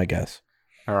Luganbill. That's my guess.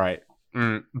 All right.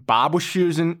 Bob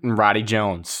Wischusen and Roddy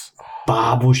Jones.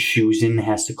 Bob Wischusen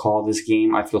has to call this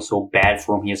game. I feel so bad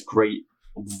for him. He has great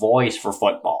voice for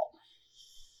football.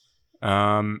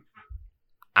 The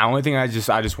only thing I just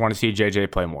want to see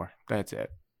JJ play more. That's it.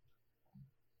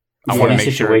 I want to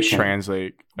make sure it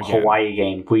translate again. Hawaii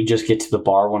game. We just get to the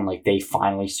bar when they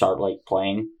finally start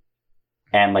playing,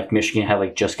 and Michigan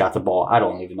had just got the ball. I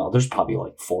don't even know. There's probably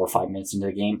 4 or 5 minutes into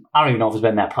the game. I don't even know if it's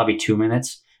been that. Probably 2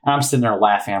 minutes. And I'm sitting there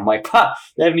laughing. I'm like,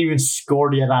 they haven't even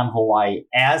scored yet on Hawaii.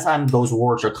 As those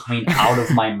words are coming out of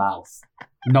my mouth.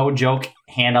 No joke.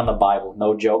 Hand on the Bible.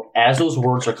 No joke. As those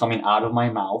words are coming out of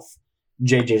my mouth,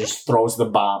 JJ just throws the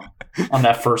bomb on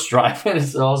that first drive. And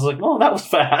so I was like, oh, that was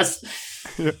fast.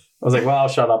 I was like, well, I'll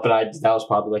shut up. And that was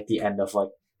probably the end of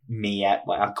me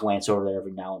I'll glance over there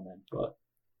every now and then. But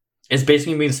it's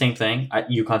basically going to be the same thing.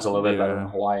 UConn's a little bit better than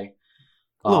Hawaii.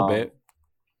 A little bit.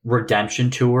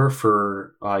 Redemption tour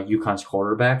for UConn's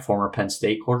quarterback, former Penn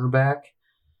State quarterback,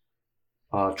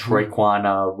 Traquan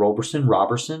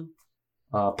Roberson,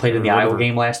 played in the Iowa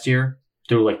game last year,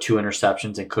 threw 2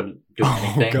 interceptions and couldn't do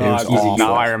anything. God,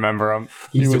 now I remember him.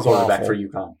 He's the quarterback for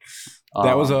UConn.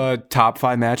 That was a top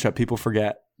 5 matchup. People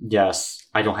forget. Yes,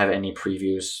 I don't have any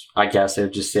previews. I guess I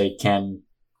would just say, can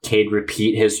Cade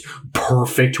repeat his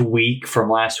perfect week from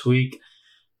last week?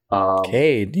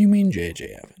 Cade? You mean JJ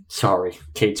Evans? Sorry,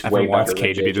 Cade's Everyone way wants better.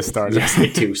 Cade to be the starter. Yes, they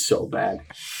do so bad.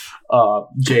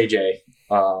 JJ.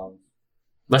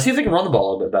 Let's see if they can run the ball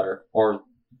a little bit better, or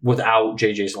without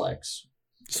JJ's legs.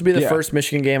 This will be the first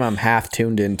Michigan game I'm half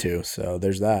tuned into, so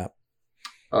there's that.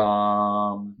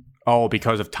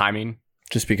 Because of timing?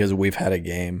 Just because we've had a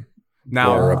game.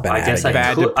 Now, I guess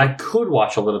I could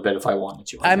watch a little bit if I wanted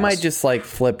to. I might just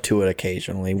flip to it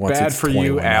occasionally. Once bad it's for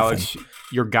you, Alex. Nothing.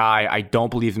 Your guy, I don't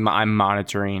believe I'm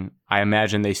monitoring. I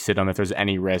imagine they sit him if there's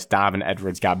any risk. Donovan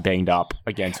Edwards got banged up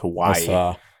against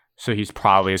Hawaii. So he's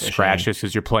probably a scratch just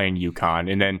because you're playing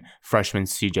UConn. And then freshman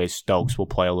CJ Stokes will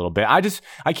play a little bit. I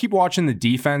keep watching the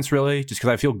defense, really, just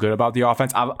because I feel good about the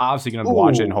offense. I'm obviously going to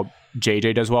watch it and hope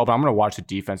JJ does well, but I'm going to watch the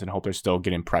defense and hope they're still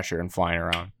getting pressure and flying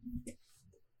around.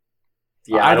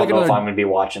 Yeah, I don't know if I'm going to be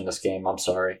watching this game. I'm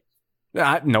sorry.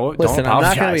 No, listen, don't I'm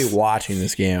not apologize. going to be watching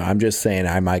this game. I'm just saying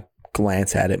I might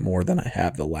glance at it more than I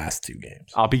have the last 2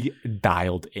 games. I'll be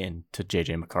dialed in to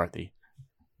JJ McCarthy.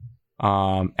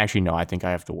 Actually, no, I think I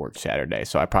have to work Saturday,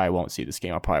 so I probably won't see this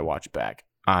game. I'll probably watch back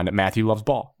on Matthew Loves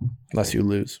Ball. Unless you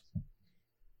lose.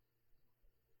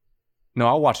 No,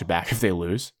 I'll watch it back if they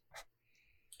lose.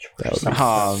 That would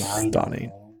be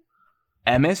stunning.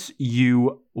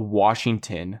 MSU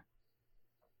Washington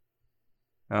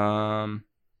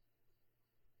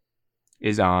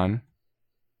is on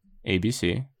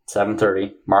ABC.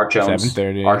 7:30. Mark Jones.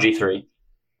 7:30. RG3.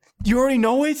 You already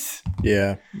know it?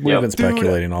 Yeah. We've been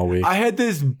speculating all week. I had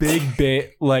this big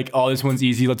bit, this one's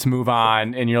easy, let's move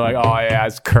on. And you're like, oh, yeah,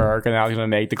 it's Kirk. And I was going to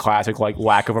make the classic,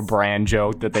 lack of a brand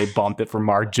joke that they bumped it for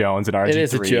Mark Jones and RG3. It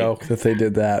is a joke that they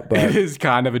did that. But it is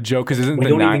kind of a joke because isn't we the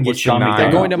don't 9 even get Sean the 9?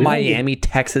 They're going to Miami,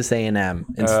 Texas A&M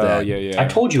instead. Yeah. I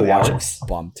told you, Alex.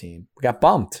 Bump team. We got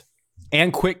bumped.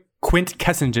 And quick Quint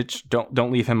Kessinich.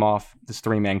 Don't leave him off this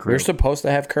 3-man crew. We're supposed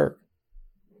to have Kirk.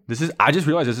 I just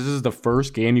realized this is the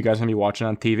first game you guys are going to be watching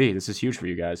on TV. This is huge for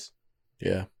you guys.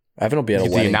 Yeah. Evan will be at a The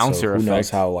wedding, announcer so who knows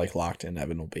effect. how locked in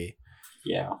Evan will be.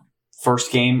 Yeah.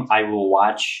 First game I will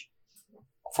watch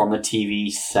from the TV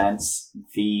since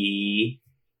the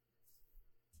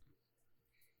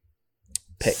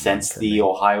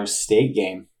Ohio State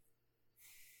game.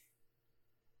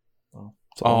 Well,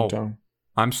 it's a long time.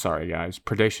 I'm sorry, guys.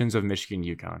 Predictions of Michigan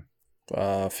UConn.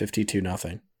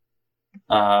 52-0.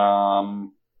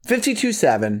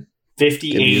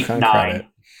 58-9.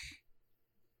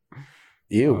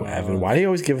 'Ew, Evan. Why do you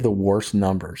always give the worst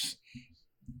numbers?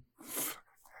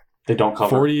 They don't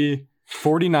cover.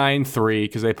 49-3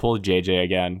 because they pulled JJ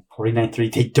again. 49-3.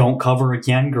 They don't cover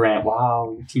again, Grant.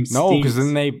 Wow. Your team No, because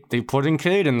stinks. then they put in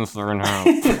Cade in the third half.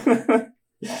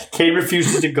 Cade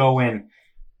refuses to go in.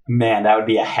 Man, that would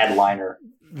be a headliner.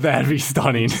 That'd be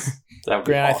stunning. That would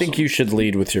be Grant, awesome. I think you should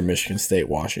lead with your Michigan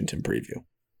State-Washington preview.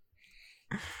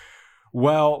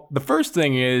 Well, the first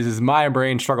thing is my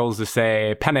brain struggles to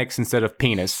say Penix instead of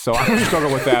penis, so I'm gonna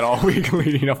struggle with that all week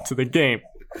leading up to the game.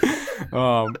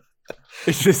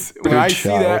 It's just when I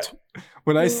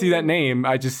see that name,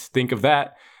 I just think of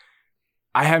that.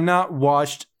 I have not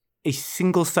watched a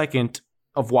single second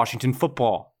of Washington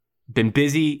football. Been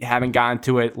busy, haven't gotten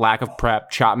to it, lack of prep,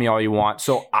 chop me all you want.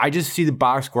 So I just see the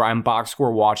box score. I'm box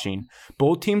score watching.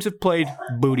 Both teams have played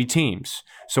booty teams,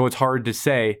 so it's hard to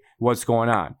say what's going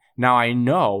on. Now I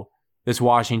know this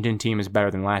Washington team is better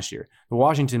than last year. The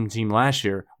Washington team last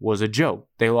year was a joke.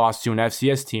 They lost to an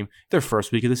FCS team their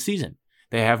first week of the season.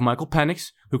 They have Michael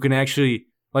Penix, who can actually,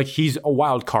 he's a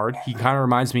wild card. He kind of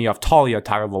reminds me of Talia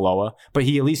Tagovailoa, but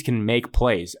he at least can make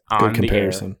plays on the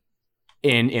air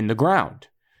in the ground.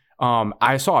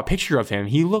 I saw a picture of him.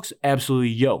 He looks absolutely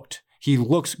yoked. He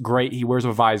looks great. He wears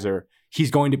a visor. He's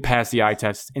going to pass the eye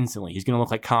test instantly. He's going to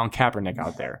look like Colin Kaepernick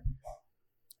out there.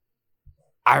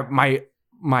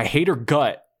 My hater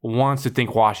gut wants to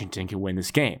think Washington can win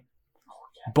this game,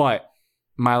 but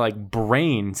my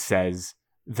brain says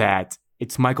that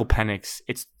it's Michael Penix.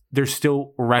 There's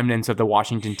still remnants of the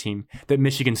Washington team that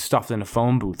Michigan stuffed in a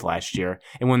phone booth last year,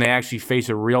 and when they actually face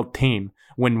a real team,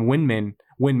 when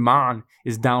Winman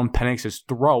is down Penix's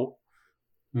throat,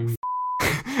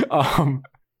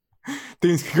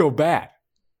 things could go bad.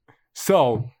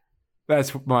 So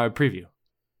that's my preview.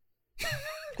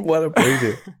 What a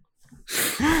preview.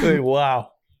 Hey,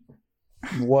 wow.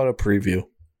 What a preview.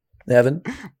 Evan?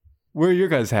 Where are your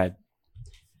guys' head?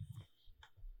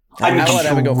 I'll let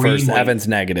Evan go first. Evan's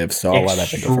negative, so I'll let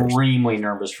Evan go first. Extremely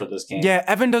nervous for this game. Yeah,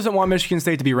 Evan doesn't want Michigan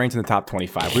State to be ranked in the top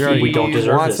 25. We don't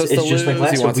deserve this. It's just like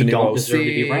last year. We don't deserve to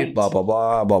be ranked. Blah, blah,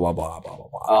 blah, blah, blah, blah, blah,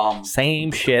 blah.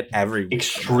 Same shit every week.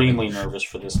 Extremely nervous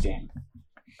for this game.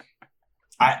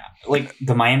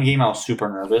 The Miami game, I was super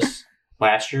nervous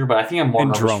last year, but I think I'm more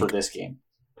nervous for this game.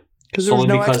 Because there was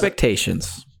no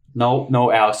expectations.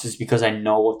 No, Alex, it's because I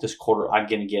know what this quarter I'm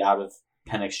going to get out of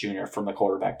Penix Jr. from the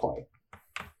quarterback play.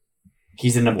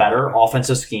 He's in a better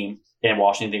offensive scheme in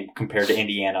Washington compared to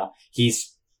Indiana.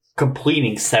 He's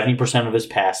completing 70% of his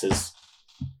passes.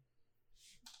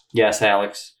 Yes,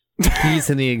 Alex. He's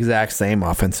in the exact same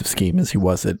offensive scheme as he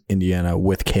was at Indiana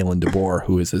with Kalen DeBoer,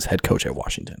 who is his head coach at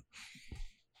Washington.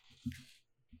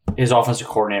 His offensive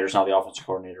coordinator is now the offensive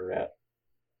coordinator at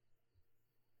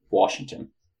Washington.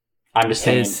 I'm just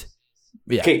saying.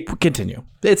 Continue.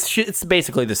 It's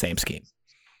basically the same scheme.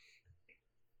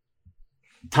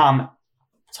 Tom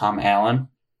Allen.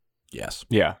 Yes.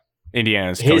 Yeah.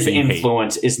 Indiana's his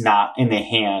influence is not in the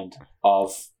hand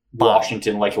of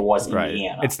Washington like it was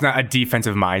Indiana. It's not a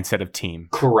defensive mindset of team.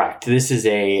 Correct. This is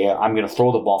I'm going to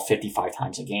throw the ball 55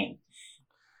 times a game.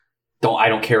 I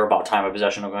don't care about time of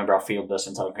possession. I don't care about field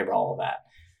distance. I don't care about all of that.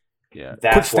 Yeah.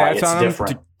 That's why it's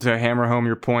different. To hammer home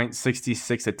your point,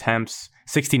 66 attempts,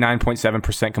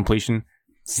 69.7% completion.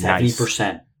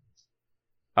 70%.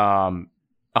 Nice.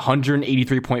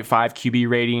 183.5 QB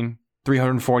rating,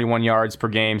 341 yards per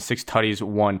game, 6 tutties,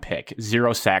 1 pick,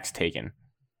 0 sacks taken.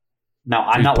 Now,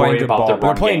 I'm not worried about their run game.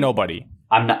 They're playing nobody.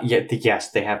 I'm not yet.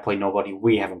 Yes, they have played nobody.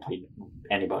 We haven't played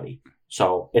anybody.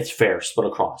 So it's fair, split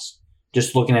across.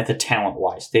 Just looking at the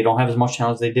talent-wise. They don't have as much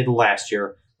talent as they did last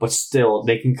year, but still,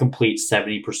 they can complete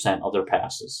 70% of their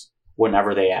passes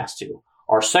whenever they ask to.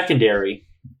 Our secondary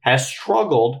has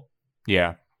struggled.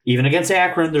 Yeah. Even against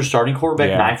Akron, their starting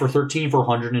quarterback, 9 for 13 for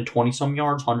 120-some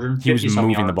yards, 150-some yards. He was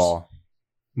moving the ball.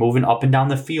 Moving up and down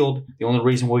the field. The only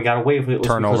reason we got away with it was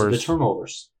because of the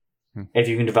turnovers. If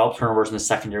you can develop turnovers in the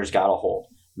secondary's got a hold.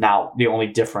 Now, the only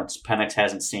difference Penix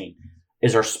hasn't seen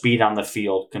is our speed on the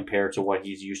field compared to what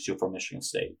he's used to from Michigan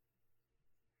State.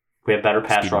 We have better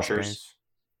pass Speed rushers. Space.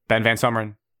 Ben Van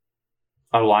Sumeren.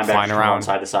 Our linebackers Flying can around. run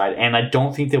side to side. And I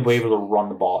don't think they'll be able to run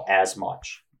the ball as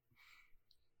much.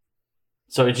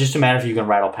 So it's just a matter if you can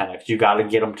rattle Penix. You got to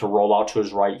get him to roll out to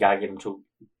his right. You got to get him to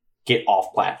get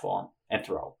off platform and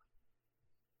throw.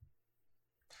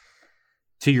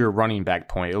 To your running back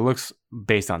point, it looks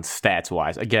based on stats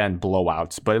wise, again,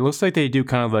 blowouts, but it looks like they do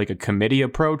kind of like a committee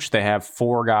approach. They have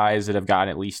 4 guys that have gotten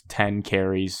at least 10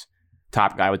 carries,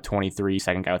 top guy with 23,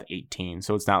 second guy with 18.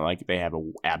 So it's not like they have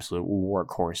an absolute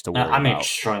workhorse to worry I'm about.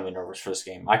 extremely nervous for this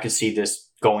game. I could see this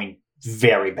going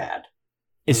very bad.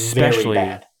 Especially very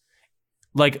bad.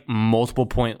 like multiple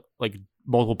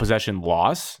possession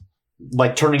loss.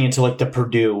 Like turning into like the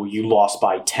Purdue, you lost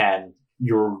by 10.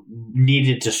 You're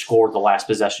needed to score the last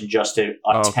possession just to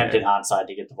attempt an onside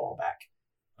to get the ball back.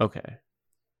 Okay.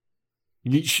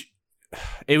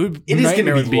 It would. It is going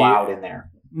to would be loud in there.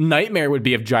 Nightmare would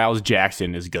be if Giles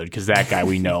Jackson is good, because that guy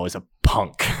we know is a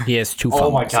punk. He has 2 fumbles.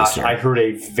 Oh my gosh, this year. I heard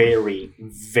a very,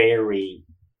 very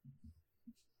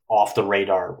off the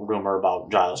radar rumor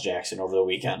about Giles Jackson over the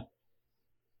weekend.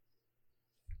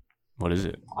 What is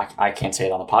it? I can't say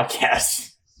it on the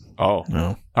podcast. Oh.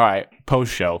 No. All right.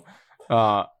 Post show.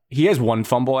 He has 1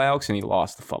 fumble, Alex, and he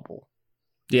lost the fumble.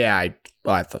 Yeah,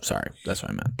 I thought. Sorry, that's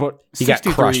what I meant. But He got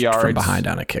 63 crushed yards from behind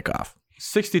on a kickoff.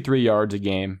 63 yards a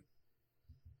game.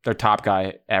 Their top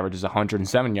guy averages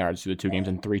 107 yards through the 2 games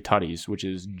and 3 tutties, which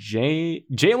is Jalen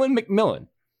McMillan.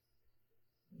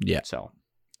 Yeah. So,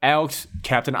 Alex,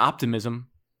 Captain Optimism,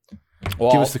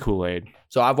 Well, give us the Kool-Aid.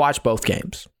 so I've watched both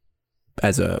games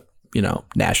as a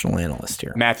national analyst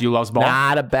here. Matthew loves ball.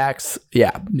 Not a backs.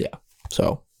 Yeah.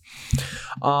 So,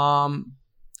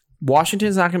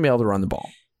 Washington's not going to be able to run the ball.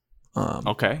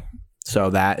 Okay.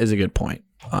 So that is a good point.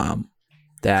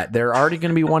 That they're already going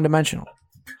to be one-dimensional.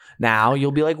 Now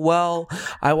you'll be like, well,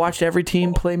 I watched every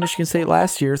team play Michigan State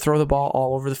last year throw the ball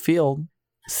all over the field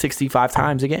 65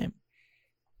 times a game.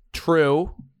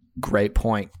 True. Great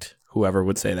point. Whoever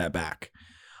would say that back.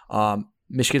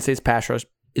 Michigan State's pass rush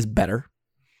is better.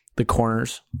 The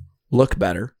corners look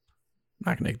better.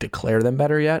 I'm not going to declare them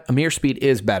better yet. Amir Speed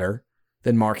is better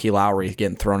than Marquis Lowry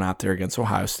getting thrown out there against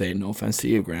Ohio State. No offense to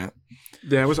you, Grant.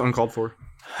 Yeah, it was uncalled for.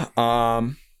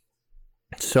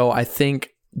 So I think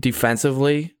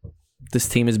defensively, this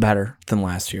team is better than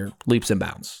last year. Leaps and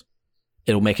bounds.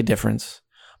 It'll make a difference.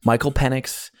 Michael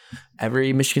Penix,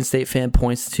 every Michigan State fan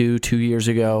points to 2 years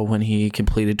ago when he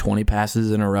completed 20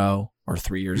 passes in a row, or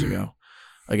 3 years ago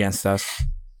against us.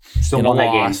 Still won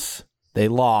that game. They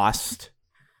lost.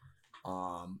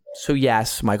 So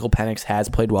yes, Michael Penix has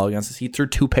played well against us. He threw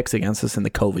 2 picks against us in the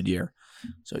COVID year.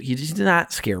 So he did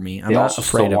not scare me. I'm They not also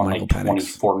afraid still of won Michael like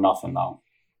Penix. 24-0 though.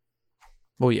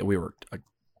 Well, yeah, we were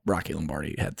Rocky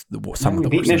Lombardi had some of the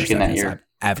beat worst Michigan that interceptions year.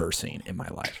 I've ever seen in my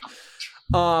life.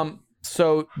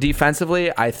 So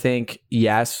defensively, I think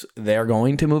yes, they're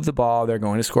going to move the ball. They're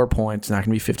going to score points. It's not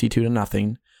going to be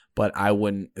 52-0. But I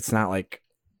wouldn't. It's not like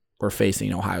we're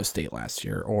facing Ohio State last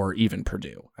year or even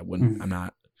Purdue. I wouldn't. I'm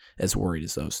not as worried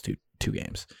as those two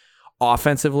games.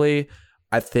 Offensively,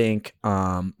 I think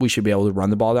we should be able to run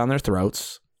the ball down their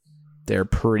throats. They're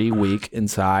pretty weak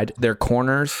inside. Their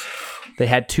corners, they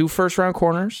had 2 first-round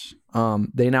corners.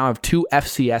 They now have 2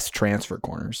 FCS transfer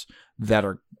corners that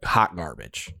are hot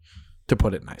garbage, to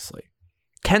put it nicely.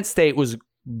 Kent State was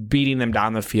beating them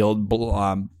down the field,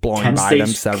 blowing Kent by State's them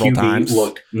several QB times.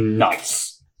 looked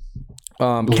nice.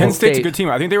 Kent State's a good team.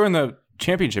 I think they were in the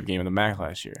championship game in the MAC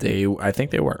last year. I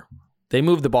think they were. They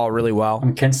moved the ball really well.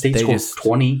 Kent State They scored just-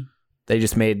 20. They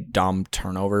just made dumb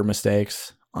turnover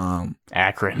mistakes.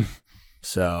 Akron.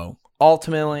 So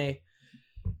ultimately,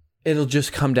 it'll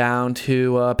just come down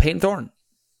to Peyton Thorne.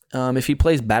 If he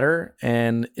plays better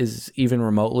and is even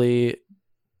remotely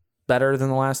better than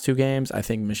the last 2 games, I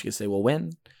think Michigan State will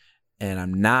win. And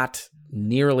I'm not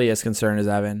nearly as concerned as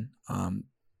Evan.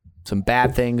 Some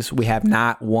bad things. We have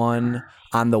not won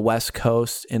on the West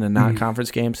Coast in a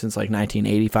non-conference game since like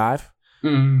 1985.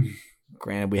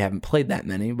 Granted, we haven't played that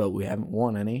many, but we haven't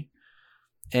won any.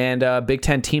 And Big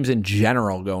Ten teams in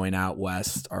general going out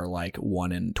west are like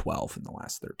 1-12 in the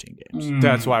last 13 games.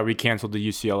 That's why we canceled the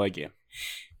UCLA game.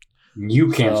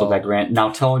 You canceled that, Grant. Now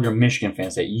tell your Michigan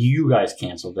fans that you guys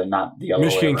canceled it, not the other way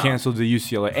Michigan around. canceled the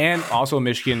UCLA, and also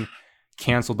Michigan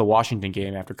canceled the Washington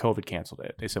game after COVID canceled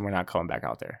it. They said we're not coming back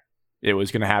out there. It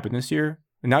was going to happen this year,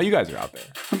 and now you guys are out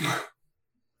there.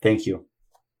 Thank you.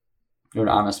 You're an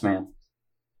honest man.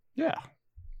 Yeah,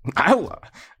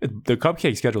 the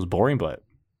cupcake schedule is boring, but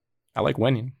I like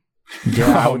winning.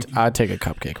 Yeah, I'd take a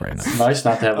cupcake right now. It's nice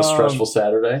not to have a stressful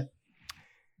Saturday.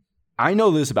 I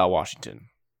know this about Washington.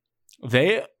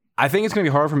 I think it's going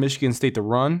to be hard for Michigan State to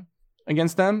run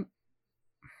against them,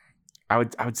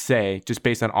 I would say, just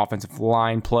based on offensive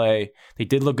line play. They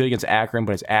did look good against Akron,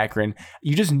 but it's Akron.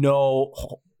 You just know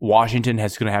Washington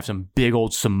is going to have some big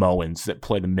old Samoans that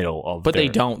play the middle of. But they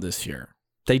don't this year.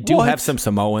 They do have some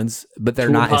Samoans, but they're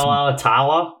not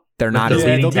as. They're not as big.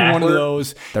 big. They'll be one of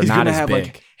those. They're not as big.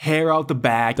 Like hair out the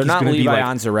back. They're not Levi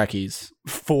Onzareckis.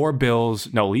 4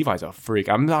 bills. No, Levi's a freak.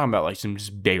 I'm talking about like some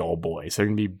just big old boys. They're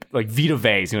gonna be like Vita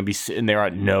Vea is gonna be sitting there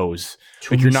at nose.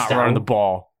 Like you're not running the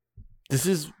ball. This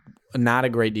is not a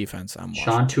great defense.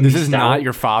 This is not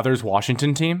your father's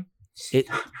Washington team.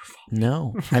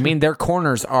 No, I mean their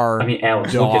corners are.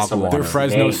 Alex, look at some. They're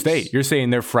Fresno State. You're saying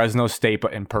they're Fresno State,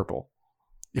 but in purple.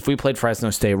 If we played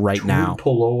Fresno State right now,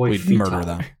 we'd murder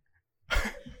them.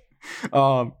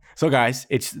 So guys,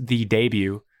 it's the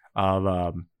debut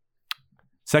of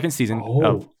second season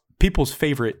of people's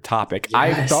favorite topic. Yes.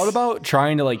 I thought about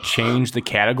trying to like change the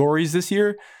categories this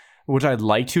year, which I'd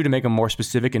like to make them more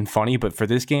specific and funny. But for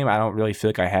this game, I don't really feel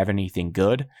like I have anything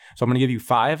good. So I'm going to give you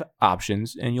 5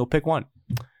 options, and you'll pick one.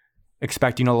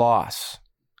 Expecting a loss.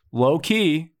 Low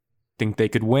key, think they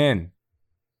could win.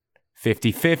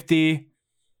 50-50.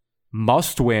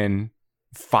 Must win.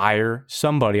 Fire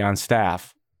somebody on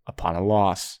staff upon a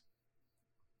loss.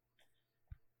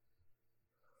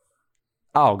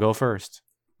 I'll go first.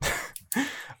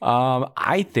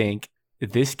 I think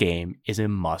this game is a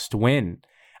must win.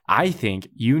 I think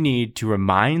you need to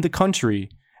remind the country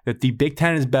that the Big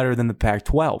Ten is better than the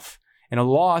Pac-12. And a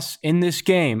loss in this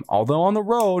game, although on the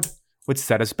road, would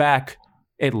set us back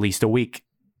at least a week.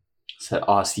 Set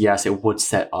us, yes, it would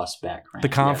set us back. Right? The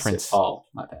conference. Yes,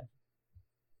 my bad.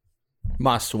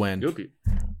 Must win.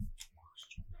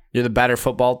 You're the better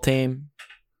football team.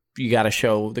 You got to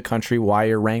show the country why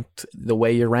you're ranked the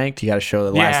way you're ranked. You got to show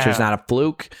that last year's not a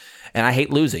fluke. And I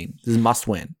hate losing. This is must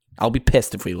win. I'll be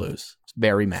pissed if we lose.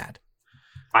 Very mad.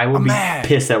 I would be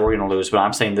pissed that we're going to lose, but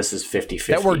I'm saying this is 50-50.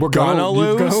 That we're gonna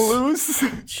lose?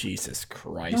 Jesus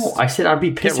Christ. No, I said I'd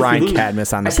be pissed Get Ryan if we lose.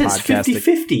 Cadmus on the podcast. I said it's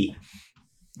 50-50.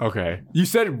 Okay. You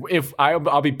said if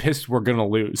I'll be pissed we're going to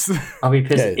lose. I'll be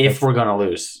pissed if we're going to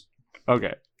lose.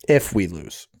 Okay. If we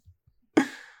lose.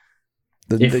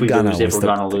 If we lose,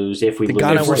 if we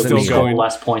score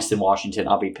less points than Washington,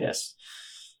 I'll be pissed.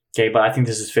 Okay, but I think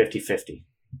this is 50-50.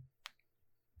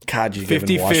 God, you're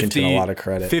giving Washington a lot of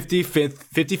credit.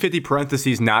 50-50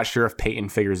 parentheses, not sure if Peyton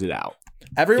figures it out.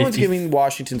 Everyone's giving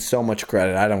Washington so much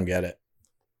credit. I don't get it.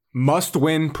 Must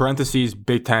win, parentheses,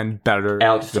 Big Ten better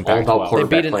Alex, than Pac-12.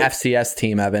 They beat an FCS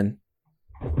team, Evan.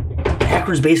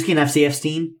 Akron's basically an FCS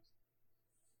team.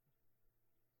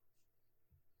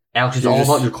 Alex, it's all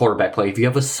about your quarterback play. If you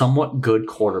have a somewhat good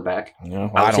quarterback,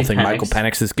 I don't think Michael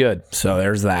Penix is good. So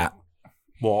there's that.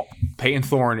 Well, Peyton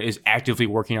Thorne is actively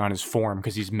working on his form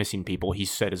because he's missing people. He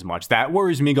said as much. That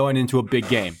worries me going into a big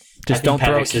game. Just don't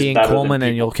throw Keon Coleman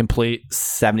and you'll complete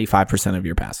 75% of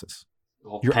your passes.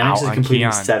 Well, You're Penix is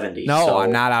completing 70. No, so.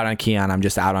 I'm not out on Keon. I'm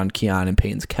just out on Keon and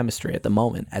Peyton's chemistry at the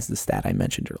moment, as the stat I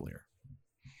mentioned earlier.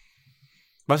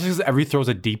 That's because every throw's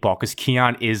a deep ball because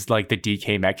Keon is like the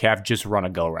DK Metcalf, just run a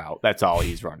go route. That's all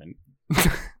he's running.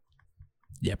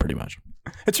 Yeah, pretty much.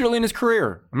 It's early in his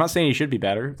career. I'm not saying he should be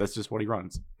better. That's just what he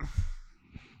runs.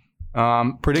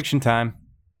 Prediction time.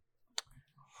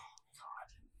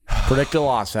 Predict a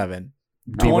loss, Evan.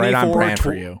 Be right on brand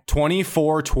for you.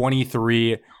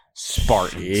 24-23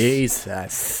 Spartans.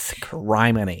 Jesus.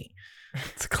 Criminy.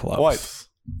 It's close. What?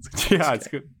 Yeah, it's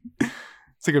good.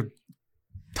 It's like a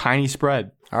tiny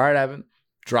spread. All right, Evan.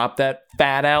 Drop that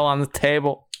fat L on the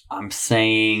table. I'm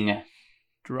saying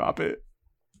drop it.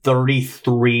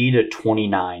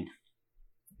 33-29.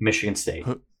 Michigan State.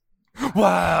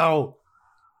 Wow.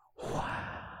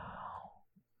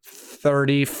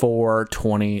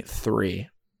 34-23.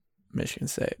 Michigan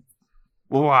State.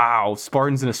 Wow.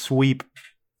 Spartans in a sweep.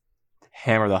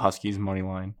 Hammer the Huskies money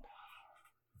line.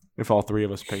 If all three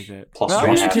of us picked it. Plus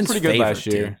Washington's pretty good last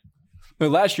year.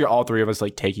 Last year, all three of us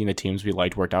like taking the teams we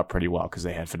liked worked out pretty well because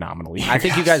they had phenomenal years. I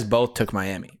think you guys both took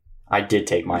Miami. I did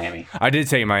take Miami. I did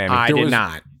take Miami. I did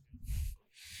not.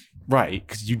 Right,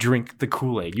 because you drink the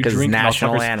Kool-Aid. You drink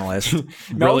national analyst.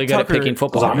 Really good at picking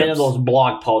football. I'm into those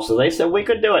blog posts, so they said we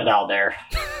could do it down there.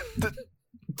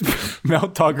 Mel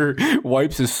Tucker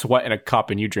wipes his sweat in a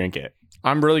cup and you drink it.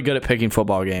 I'm really good at picking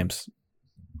football games.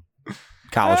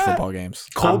 College football games.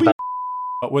 Colby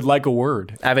would like a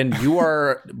word. Evan, you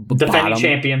are defending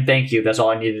champion. Thank you. That's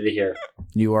all I needed to hear.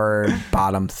 You are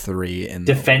bottom 3 in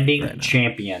defending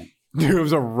champion. Dude, it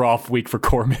was a rough week for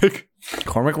Cormac.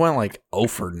 Cormac went like 0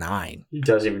 for 9. He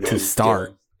doesn't even know to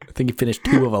start. I think he finished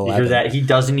 2 of 11. You hear that? He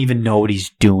doesn't even know what he's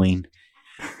doing.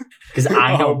 Because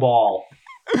I know ball.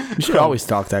 You should always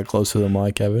talk that close to the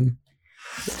mic, Evan.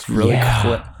 It's really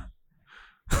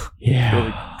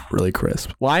Yeah. Really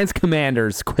crisp. Lions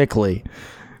Commanders, quickly.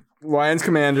 Lions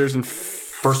Commanders and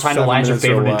first time the Lions are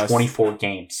favored in 24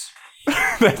 games.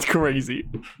 That's crazy.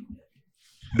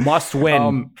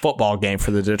 Must-win football game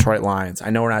for the Detroit Lions. I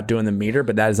know we're not doing the meter,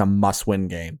 but that is a must-win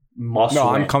game.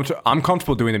 I'm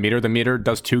comfortable doing the meter. The meter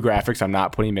does 2 graphics. I'm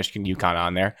not putting Michigan UConn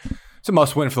on there. It's a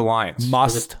must-win for the Lions.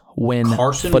 Must-win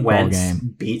Carson football Wentz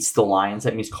game. beats the Lions.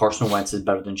 That means Carson Wentz is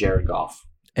better than Jared Goff.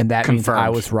 And that means I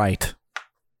was right.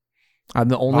 I'm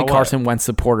the only Carson Wentz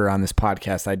supporter on this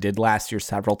podcast. I did last year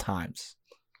several times.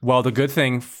 Well, the good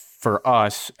thing for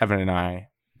us, Evan and I,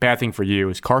 bad thing for you,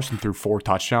 is Carson threw 4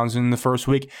 touchdowns in the first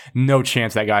week. No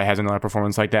chance that guy has another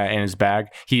performance like that in his bag.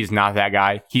 He is not that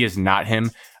guy. He is not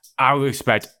him. I would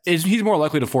expect he's more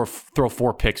likely to throw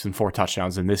 4 picks and 4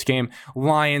 touchdowns in this game.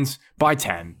 Lions by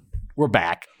 10. We're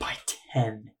back. By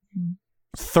 10.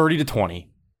 30-20.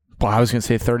 Well, I was going to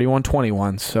say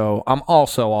 31-21, so I'm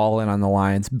also all in on the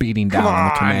Lions beating down on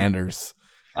the Commanders.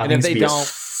 And if they don't,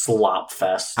 slop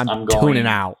fest. I'm tuning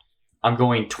out. I'm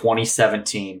going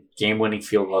 2017 game-winning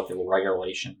field goal at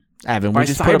regulation. Evan, we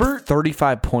just put up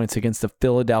 35 points against the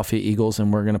Philadelphia Eagles,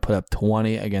 and we're going to put up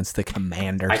 20 against the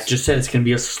Commanders. I just said it's going to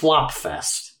be a slop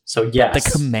fest. So, yes.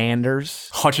 The Commanders.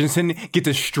 Hutchinson gets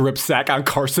a strip sack on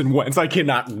Carson Wentz. I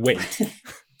cannot wait.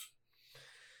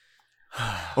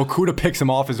 Okudah picks him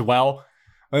off as well.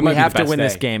 We have to win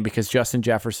this game because Justin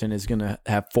Jefferson is going to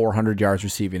have 400 yards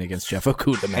receiving against Jeff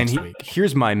Okudah next week.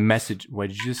 Here's my message. What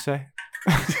did you just say?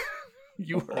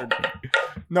 You heard me.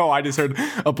 No, I just heard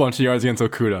a bunch of yards against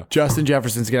Okudah. Justin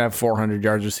Jefferson's going to have 400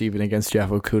 yards receiving against Jeff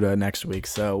Okudah next week,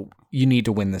 so you need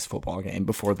to win this football game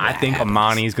before that I think happens.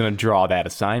 Amani is going to draw that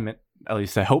assignment. At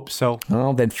least I hope so.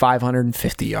 Well, then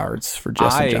 550 yards for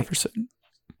Justin Jefferson.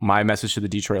 My message to the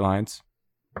Detroit Lions,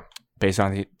 based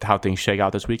on how things shake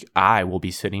out this week, I will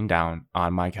be sitting down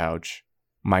on my couch,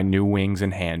 my new wings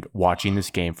in hand, watching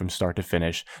this game from start to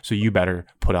finish, so you better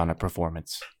put on a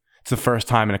performance. It's the first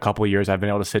time in a couple of years I've been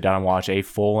able to sit down and watch a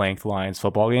full-length Lions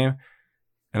football game,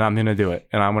 and I'm going to do it.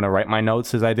 And I'm going to write my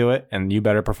notes as I do it, and you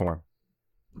better perform.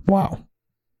 Wow.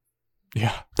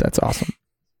 Yeah. That's awesome.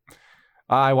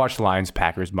 I watched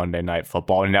Lions-Packers Monday Night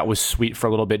Football, and that was sweet for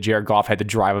a little bit. Jared Goff had the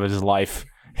drive of his life,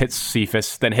 hit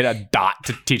Cephas, then hit a dot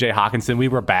to TJ Hawkinson. We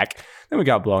were back. Then we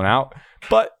got blown out,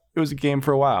 but it was a game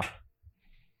for a while.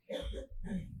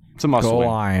 It's a must-win. Go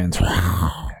Lions.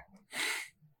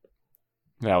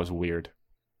 That was weird.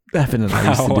 Evan and I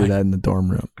used to do that in the dorm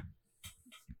room.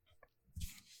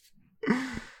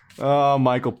 Oh,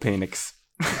 Michael Penix.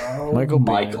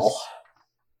 Michael.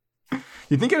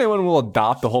 You think anyone will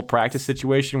adopt the whole practice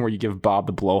situation where you give Bob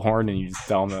the blowhorn and you just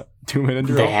tell him the 2-minute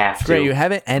drill? They have to. Great, you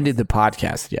haven't ended the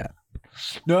podcast yet.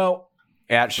 No.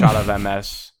 At Shot of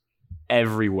MS.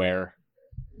 Everywhere.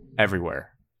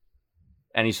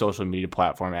 Any social media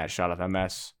platform at Shot of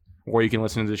MS. Or you can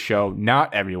listen to the show,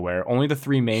 not everywhere. Only the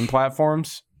 3 main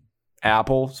platforms.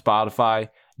 Apple, Spotify,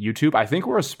 YouTube. I think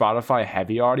we're a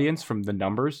Spotify-heavy audience from the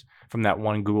numbers from that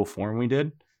one Google form we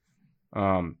did.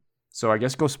 So I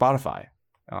guess go Spotify.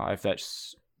 If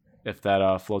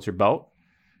that floats your boat.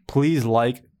 Please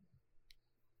like,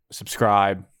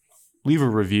 subscribe, leave a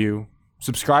review.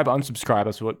 Subscribe, unsubscribe.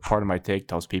 That's what Part of My Take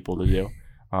tells people to do.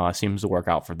 Seems to work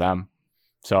out for them.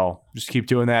 So just keep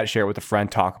doing that. Share it with a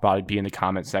friend. Talk about it. Be in the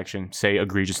comment section. Say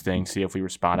egregious things. See if we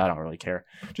respond. I don't really care.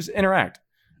 Just interact.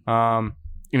 Even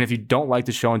if you don't like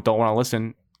the show and don't want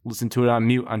to listen to it on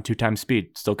mute on 2 times speed.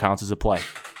 It still counts as a play.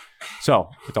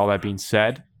 So with all that being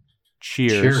said,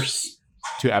 cheers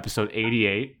to episode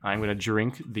 88. I'm going to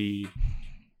drink the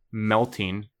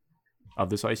melting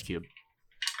of this ice cube.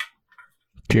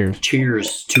 Cheers.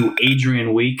 Cheers to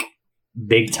Adrian Week.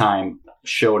 Big time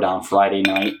showdown Friday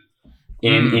night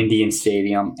in Indian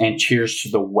Stadium. And cheers to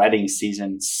the wedding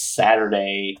season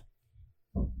Saturday.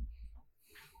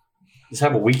 Let's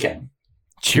have a weekend.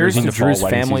 Cheers to Drew's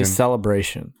family season.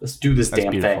 celebration. Let's do this That's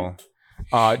damn beautiful.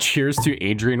 thing. Cheers to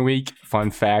Adrian Week.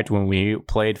 Fun fact, when we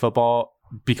played football,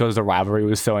 because the rivalry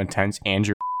was so intense,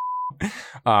 Andrew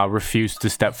refused to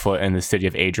step foot in the city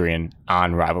of Adrian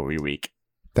on rivalry week.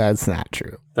 That's not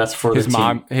true. That's for His the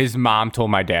team. His mom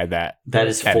told my dad that. That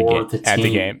is at for the at the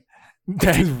team. game.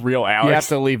 That is real, Alex. You have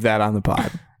to leave that on the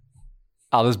pod.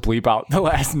 I'll just bleep out the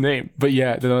last name. But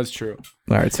yeah, that's true.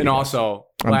 All right. And also,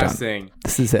 I'm last done. thing.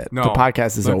 This is it. No, the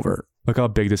podcast is look- over. Look how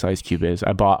big this ice cube is.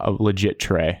 I bought a legit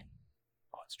tray.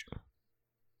 Oh, it's true.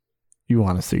 You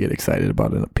want us to get excited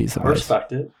about a piece of I ice.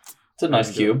 respect it. It's a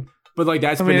nice cube. But like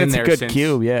that's I been mean, in it's there a good since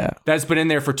cube, yeah. That's been in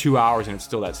there for 2 hours and it's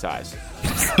still that size.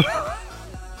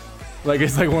 Like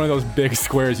it's like one of those big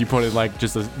squares you put in like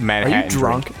just a Are Manhattan. you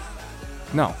drunk? drink.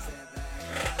 No.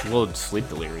 A little sleep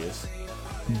delirious.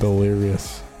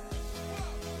 Delirious.